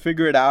couldn't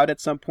figure it out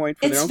at some point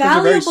for their own, because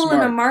they're very smart. It's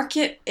valuable in a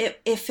market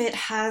if it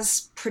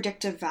has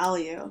predictive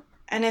value.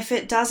 And if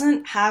it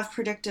doesn't have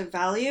predictive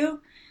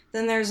value,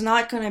 then there's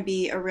not going to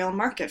be a real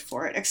market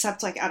for it,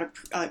 except like out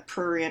of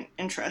prurient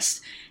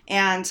interest.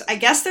 And I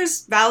guess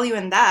there's value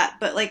in that,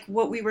 but like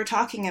what we were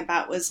talking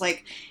about was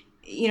like,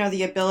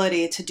 the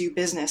ability to do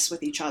business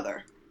with each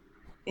other.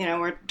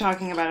 We're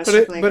talking about a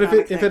strictly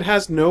economic thing. If it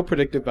has no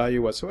predictive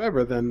value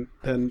whatsoever, then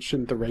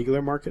shouldn't the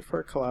regular market for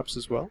it collapse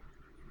as well?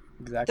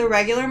 Exactly. The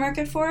regular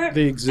market for it?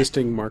 The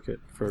existing market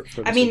for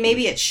I mean,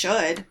 maybe it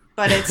should,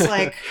 but it's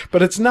like...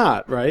 but it's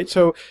not, right?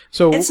 So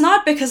it's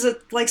not because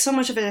so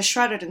much of it is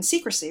shrouded in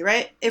secrecy,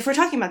 right? If we're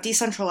talking about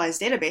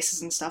decentralized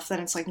databases and stuff, then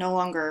it's like no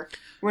longer...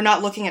 We're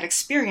not looking at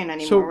Experian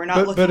anymore. We're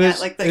not looking at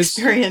like the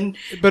Experian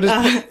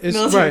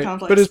military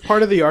complex. But is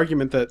part of the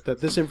argument that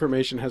this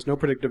information has no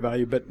predictive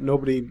value, but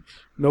nobody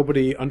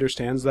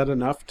understands that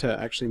enough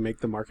to actually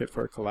make the market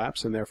for it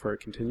collapse, and therefore it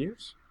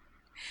continues?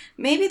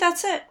 Maybe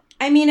that's it.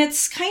 I mean,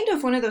 it's kind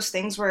of one of those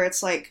things where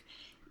it's like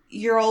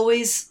you're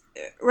always...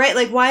 Right,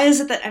 like why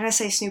is it that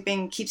NSA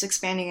snooping keeps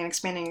expanding and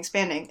expanding and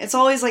expanding? It's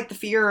always like the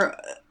fear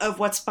of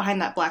what's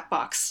behind that black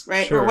box,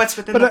 right? Sure. Or what's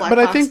within the black box. But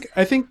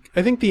I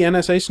think the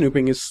NSA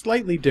snooping is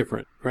slightly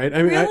different, right?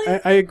 I mean, really?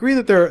 I agree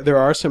that there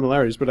are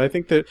similarities, but I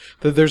think that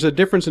there's a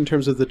difference in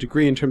terms of the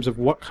degree, in terms of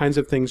what kinds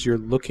of things you're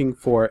looking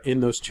for in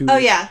those two. Oh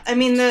yeah, I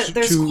mean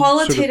there's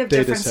qualitative sort of data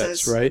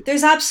differences, sets, right?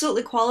 There's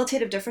absolutely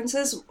qualitative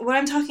differences. What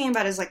I'm talking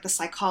about is like the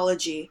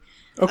psychology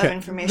of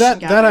information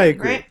gathering. That I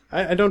agree. Right?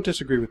 I don't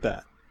disagree with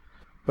that,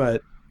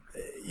 but.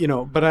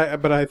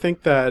 But I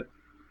think that,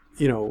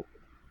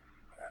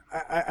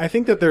 I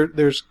think that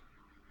there's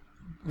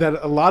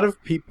that a lot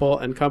of people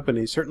and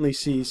companies certainly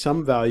see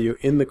some value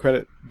in the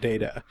credit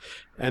data,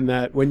 and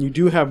that when you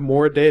do have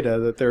more data,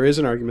 that there is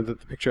an argument that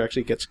the picture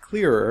actually gets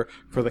clearer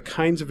for the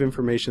kinds of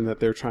information that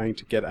they're trying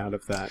to get out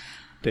of that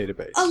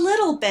database. A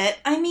little bit.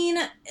 I mean,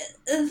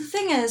 the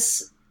thing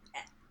is,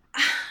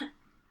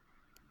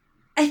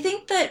 I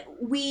think that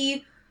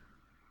we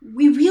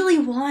really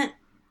want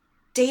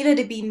data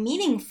to be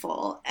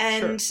meaningful,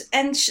 and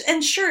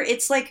sure,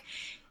 it's like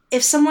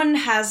if someone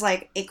has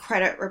like a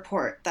credit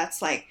report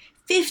that's like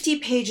 50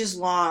 pages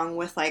long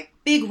with like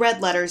big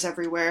red letters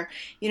everywhere,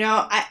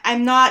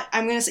 I'm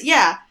going to say,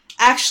 yeah,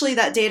 actually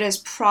that data is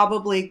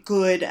probably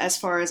good as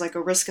far as like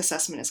a risk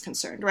assessment is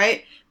concerned,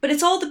 right? But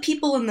it's all the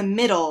people in the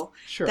middle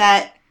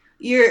that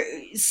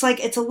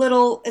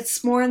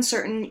it's more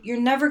uncertain.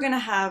 You're never going to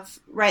have,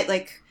 right,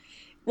 like,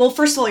 well,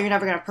 first of all, you're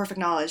never going to have perfect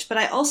knowledge, but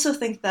I also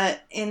think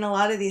that in a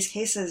lot of these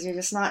cases, you're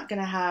just not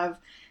going to have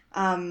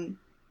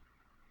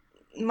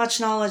much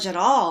knowledge at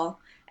all.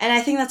 And I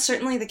think that's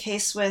certainly the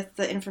case with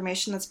the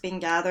information that's being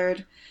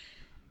gathered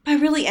by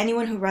really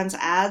anyone who runs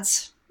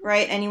ads,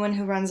 right? Anyone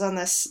who runs on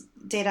this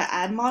data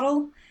ad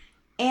model.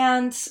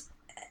 And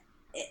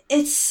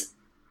it's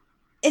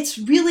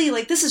really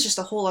like, this is just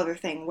a whole other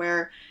thing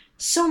where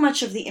so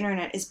much of the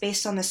internet is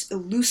based on this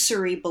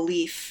illusory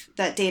belief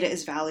that data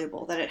is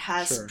valuable, that it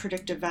has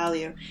predictive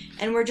value.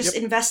 And we're just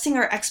investing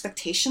our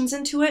expectations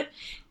into it,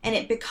 and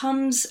it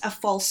becomes a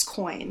false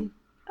coin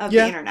of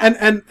the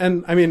internet.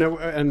 And I mean,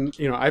 and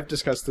you know, I've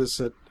discussed this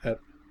at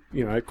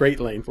you know, at great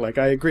length. Like,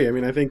 I agree. I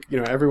mean, I think, you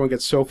know, everyone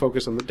gets so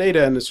focused on the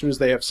data, and as soon as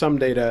they have some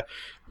data,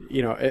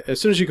 you know, as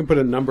soon as you can put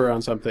a number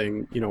on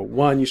something, you know,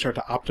 one, you start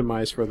to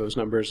optimize for those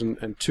numbers,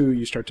 and two,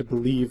 you start to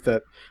believe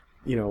that,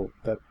 you know,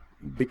 that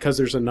because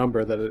there's a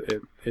number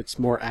that it's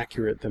more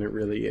accurate than it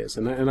really is.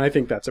 And I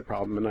think that's a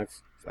problem. And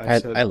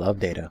I love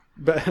data,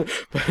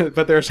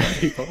 but there are some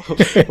people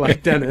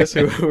like Dennis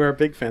who are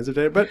big fans of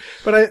data. But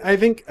I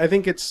think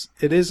it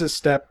is a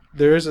step.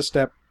 There is a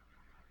step.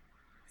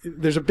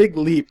 There's a big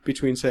leap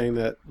between saying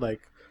that,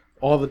 like,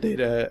 all the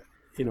data,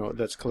 you know,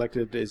 that's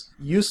collected is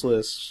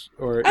useless,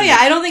 or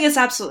I don't think it's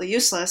absolutely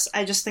useless.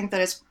 I just think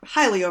that it's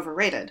highly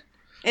overrated.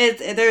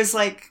 There's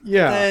like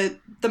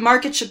the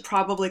market should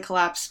probably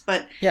collapse,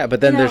 but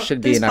but then there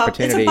should be an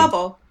opportunity. It's a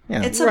bubble.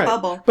 Yeah. It's a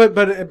bubble.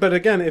 But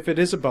again, if it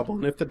is a bubble,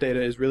 and if the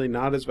data is really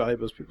not as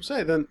valuable as people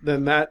say, then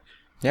that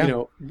you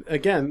know,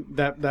 again,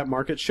 that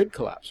market should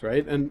collapse,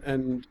 right?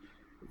 And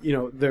you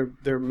know,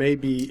 there may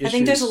be issues. I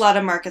think there's a lot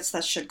of markets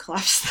that should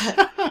collapse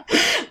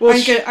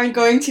that aren't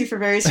going to for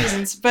various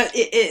reasons. But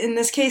in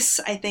this case,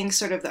 I think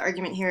sort of the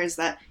argument here is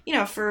that, you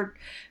know, for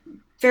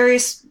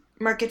various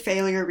market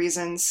failure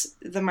reasons,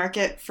 the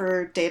market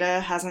for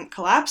data hasn't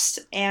collapsed,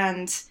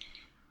 and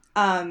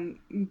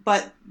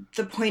but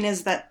the point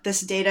is that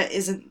this data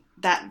isn't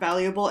that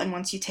valuable, and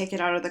once you take it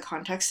out of the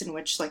context in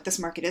which, like, this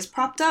market is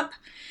propped up,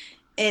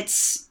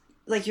 it's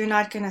like you're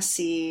not going to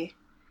see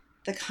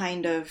the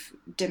kind of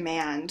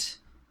demand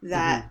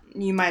that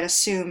you might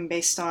assume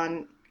based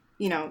on,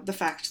 you know, the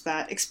fact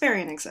that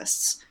Experian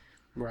exists.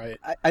 Right.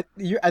 I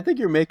think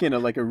you're making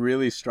a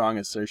really strong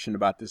assertion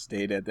about this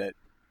data that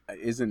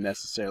isn't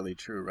necessarily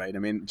true, right? I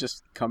mean,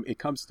 it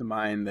comes to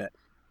mind that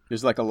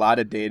there's like a lot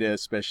of data,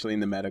 especially in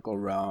the medical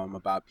realm,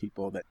 about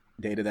people, that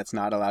data that's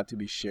not allowed to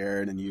be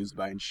shared and used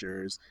by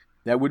insurers,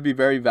 that would be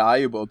very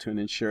valuable to an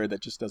insurer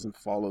that just doesn't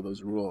follow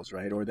those rules,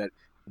 right? Or that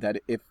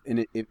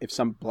if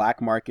some black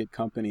market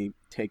company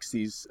takes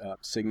these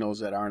signals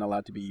that aren't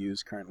allowed to be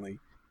used currently,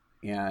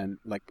 and,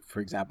 like, for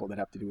example, that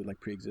have to do with,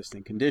 like,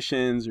 pre-existing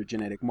conditions or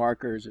genetic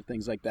markers or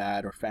things like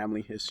that, or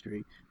family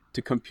history,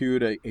 to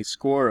compute a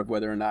score of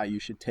whether or not you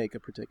should take a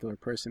particular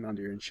person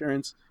under your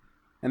insurance,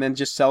 and then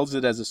just sells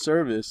it as a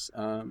service,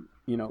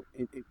 you know,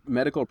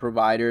 medical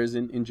providers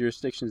in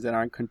jurisdictions that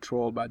aren't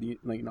controlled by the,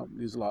 like, you know,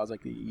 these laws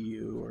like the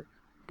EU or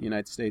the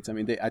United States. I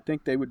mean, I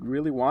think they would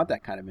really want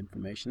that kind of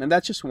information, and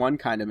that's just one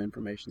kind of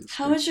information.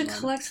 How would you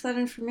collect that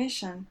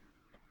information?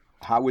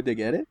 How would they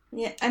get it?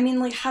 Yeah, I mean,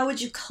 like, how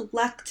would you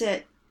collect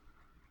it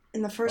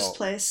in the first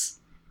place?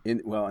 In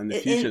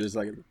the future, there's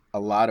like a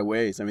lot of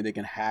ways. I mean, they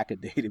can hack a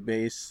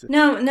database.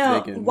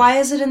 No. Why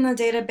is it in the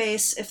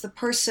database if the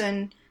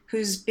person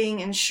who's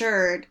being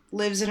insured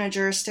lives in a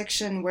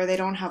jurisdiction where they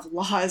don't have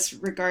laws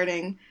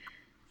regarding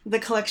the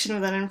collection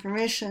of that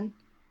information?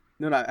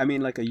 No, I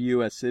mean, like, a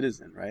U.S.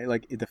 citizen, right?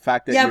 Like, the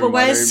fact that but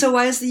why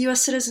is the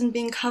U.S. citizen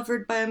being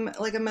covered by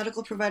a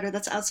medical provider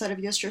that's outside of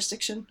U.S.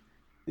 jurisdiction?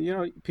 You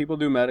know, people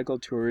do medical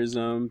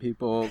tourism.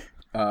 People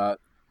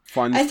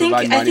funds I think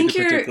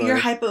particular... your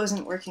hypo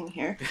isn't working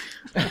here.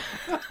 All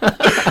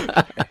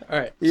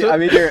right. Yeah, I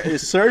mean, you're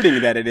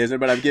asserting that it isn't,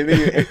 but I'm giving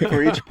you,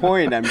 for each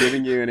point, I'm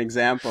giving you an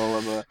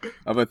example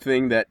of a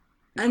thing that.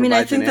 I mean,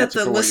 I think that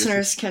the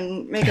listeners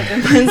can make up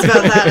their minds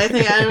about that. I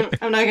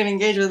think I'm not going to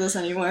engage with this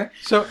anymore.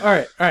 So,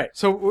 all right.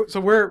 So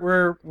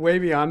we're way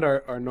beyond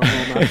our normal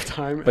amount of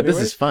time. But anyway. This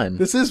is fun.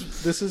 This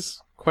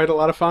is quite a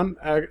lot of fun,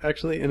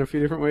 actually, in a few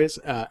different ways.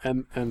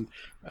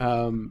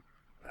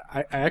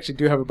 I actually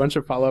do have a bunch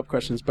of follow-up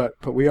questions, but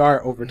we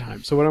are over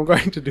time. So what I'm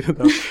going to do,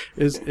 though,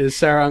 is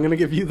Sarah, I'm going to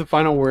give you the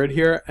final word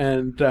here,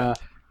 and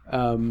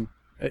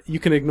you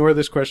can ignore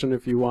this question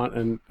if you want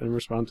and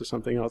respond to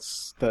something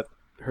else that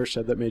Hirsch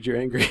said that made you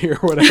angry or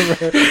whatever,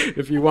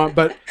 if you want.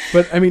 But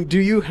I mean, do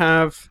you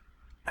have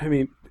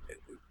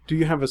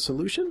a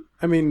solution?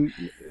 I mean,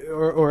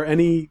 or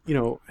any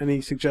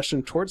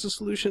suggestion towards a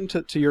solution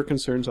to your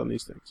concerns on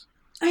these things?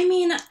 I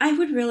mean, I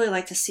would really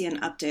like to see an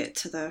update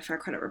to the Fair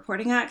Credit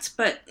Reporting Act,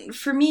 but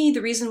for me,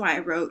 the reason why I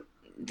wrote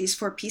these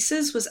 4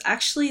 pieces was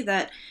actually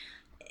that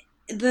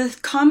the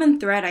common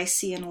thread I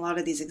see in a lot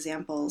of these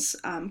examples,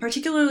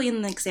 particularly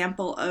in the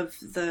example of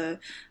the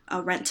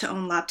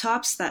rent-to-own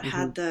laptops that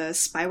had the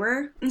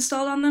spyware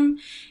installed on them,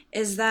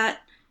 is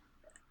that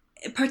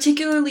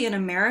particularly in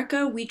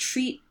America, we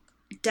treat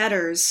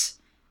debtors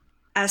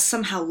as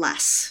somehow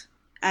less,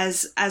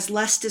 as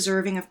less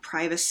deserving of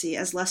privacy,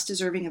 as less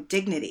deserving of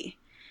dignity.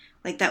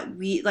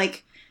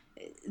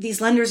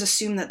 These lenders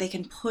assume that they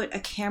can put a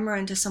camera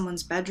into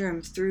someone's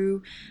bedroom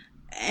through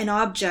an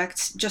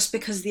object just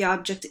because the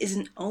object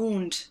isn't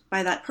owned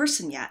by that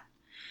person yet.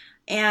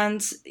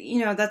 And,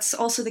 you know, that's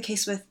also the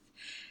case with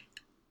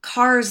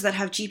cars that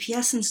have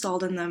GPS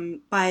installed in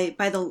them by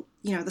the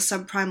the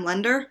subprime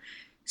lender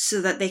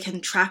so that they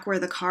can track where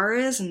the car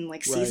is and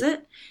like seize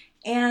it.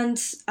 And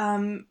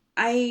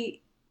I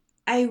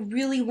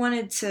really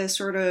wanted to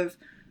sort of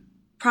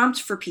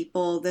prompt for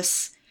people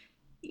this,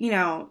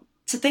 to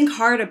think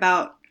hard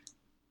about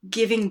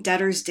giving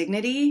debtors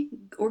dignity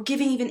or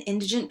giving even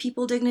indigent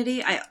people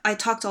dignity. I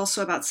talked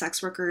also about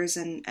sex workers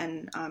and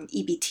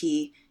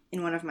EBT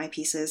in one of my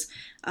pieces,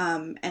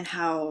 and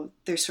how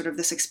there's sort of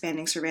this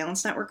expanding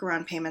surveillance network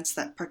around payments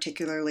that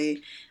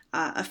particularly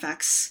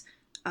affects,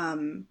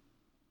 like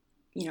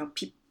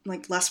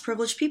less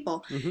privileged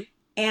people. Mm-hmm.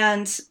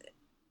 And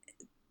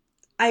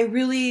I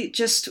really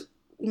just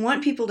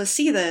want people to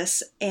see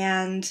this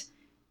and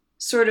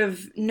sort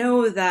of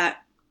know that,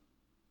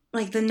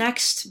 like, the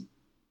next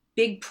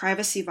big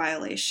privacy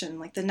violation,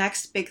 like the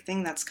next big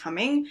thing that's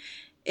coming,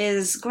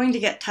 is going to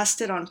get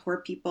tested on poor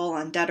people,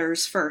 on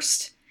debtors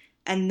first,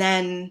 and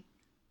then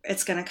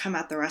it's going to come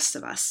at the rest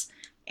of us.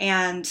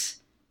 And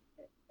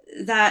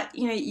that,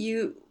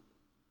 we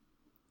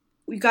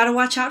got to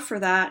watch out for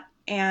that,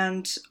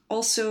 and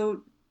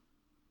also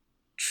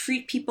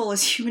treat people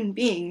as human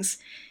beings,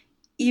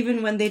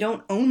 even when they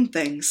don't own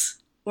things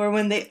or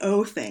when they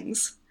owe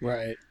things.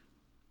 Right.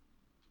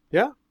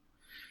 Yeah.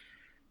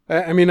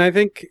 I mean, I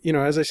think,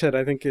 as I said,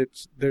 I think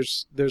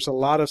there's a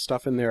lot of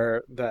stuff in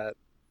there that,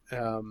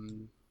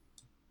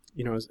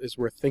 is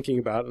worth thinking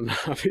about, and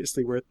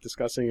obviously worth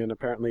discussing and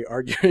apparently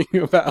arguing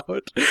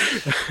about.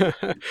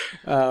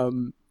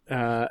 So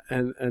I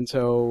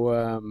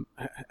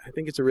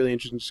think it's a really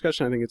interesting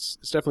discussion. I think it's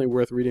definitely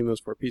worth reading those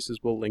 4 pieces.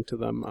 We'll link to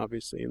them,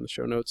 obviously, in the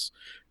show notes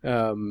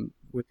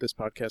with this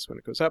podcast when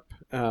it goes up.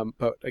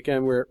 But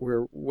again,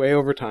 we're way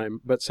over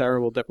time. But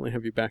Sarah, will definitely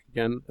have you back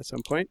again at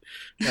some point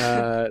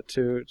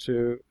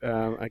to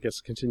I guess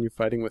continue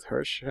fighting with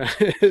Hirsch.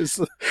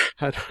 So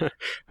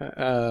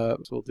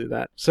we'll do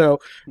that. So,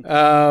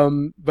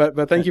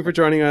 but thank you for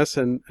joining us,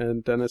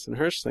 and Dennis and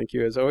Hirsch, thank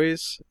you as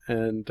always,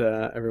 and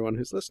everyone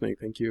who's listening,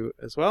 thank you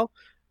as well.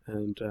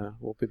 And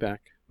we'll be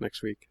back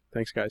next week.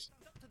 Thanks, guys.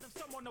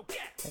 Someone will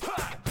get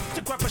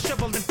to grab a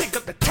shovel and dig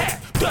up the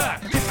tap.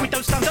 If we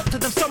don't stand up to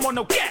them, someone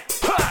will get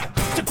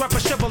to grab a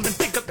shovel and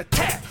dig up the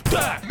tap.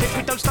 If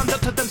we don't stand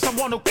up to them,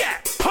 someone will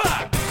get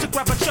to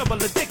grab a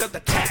shovel and dig up the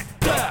tap.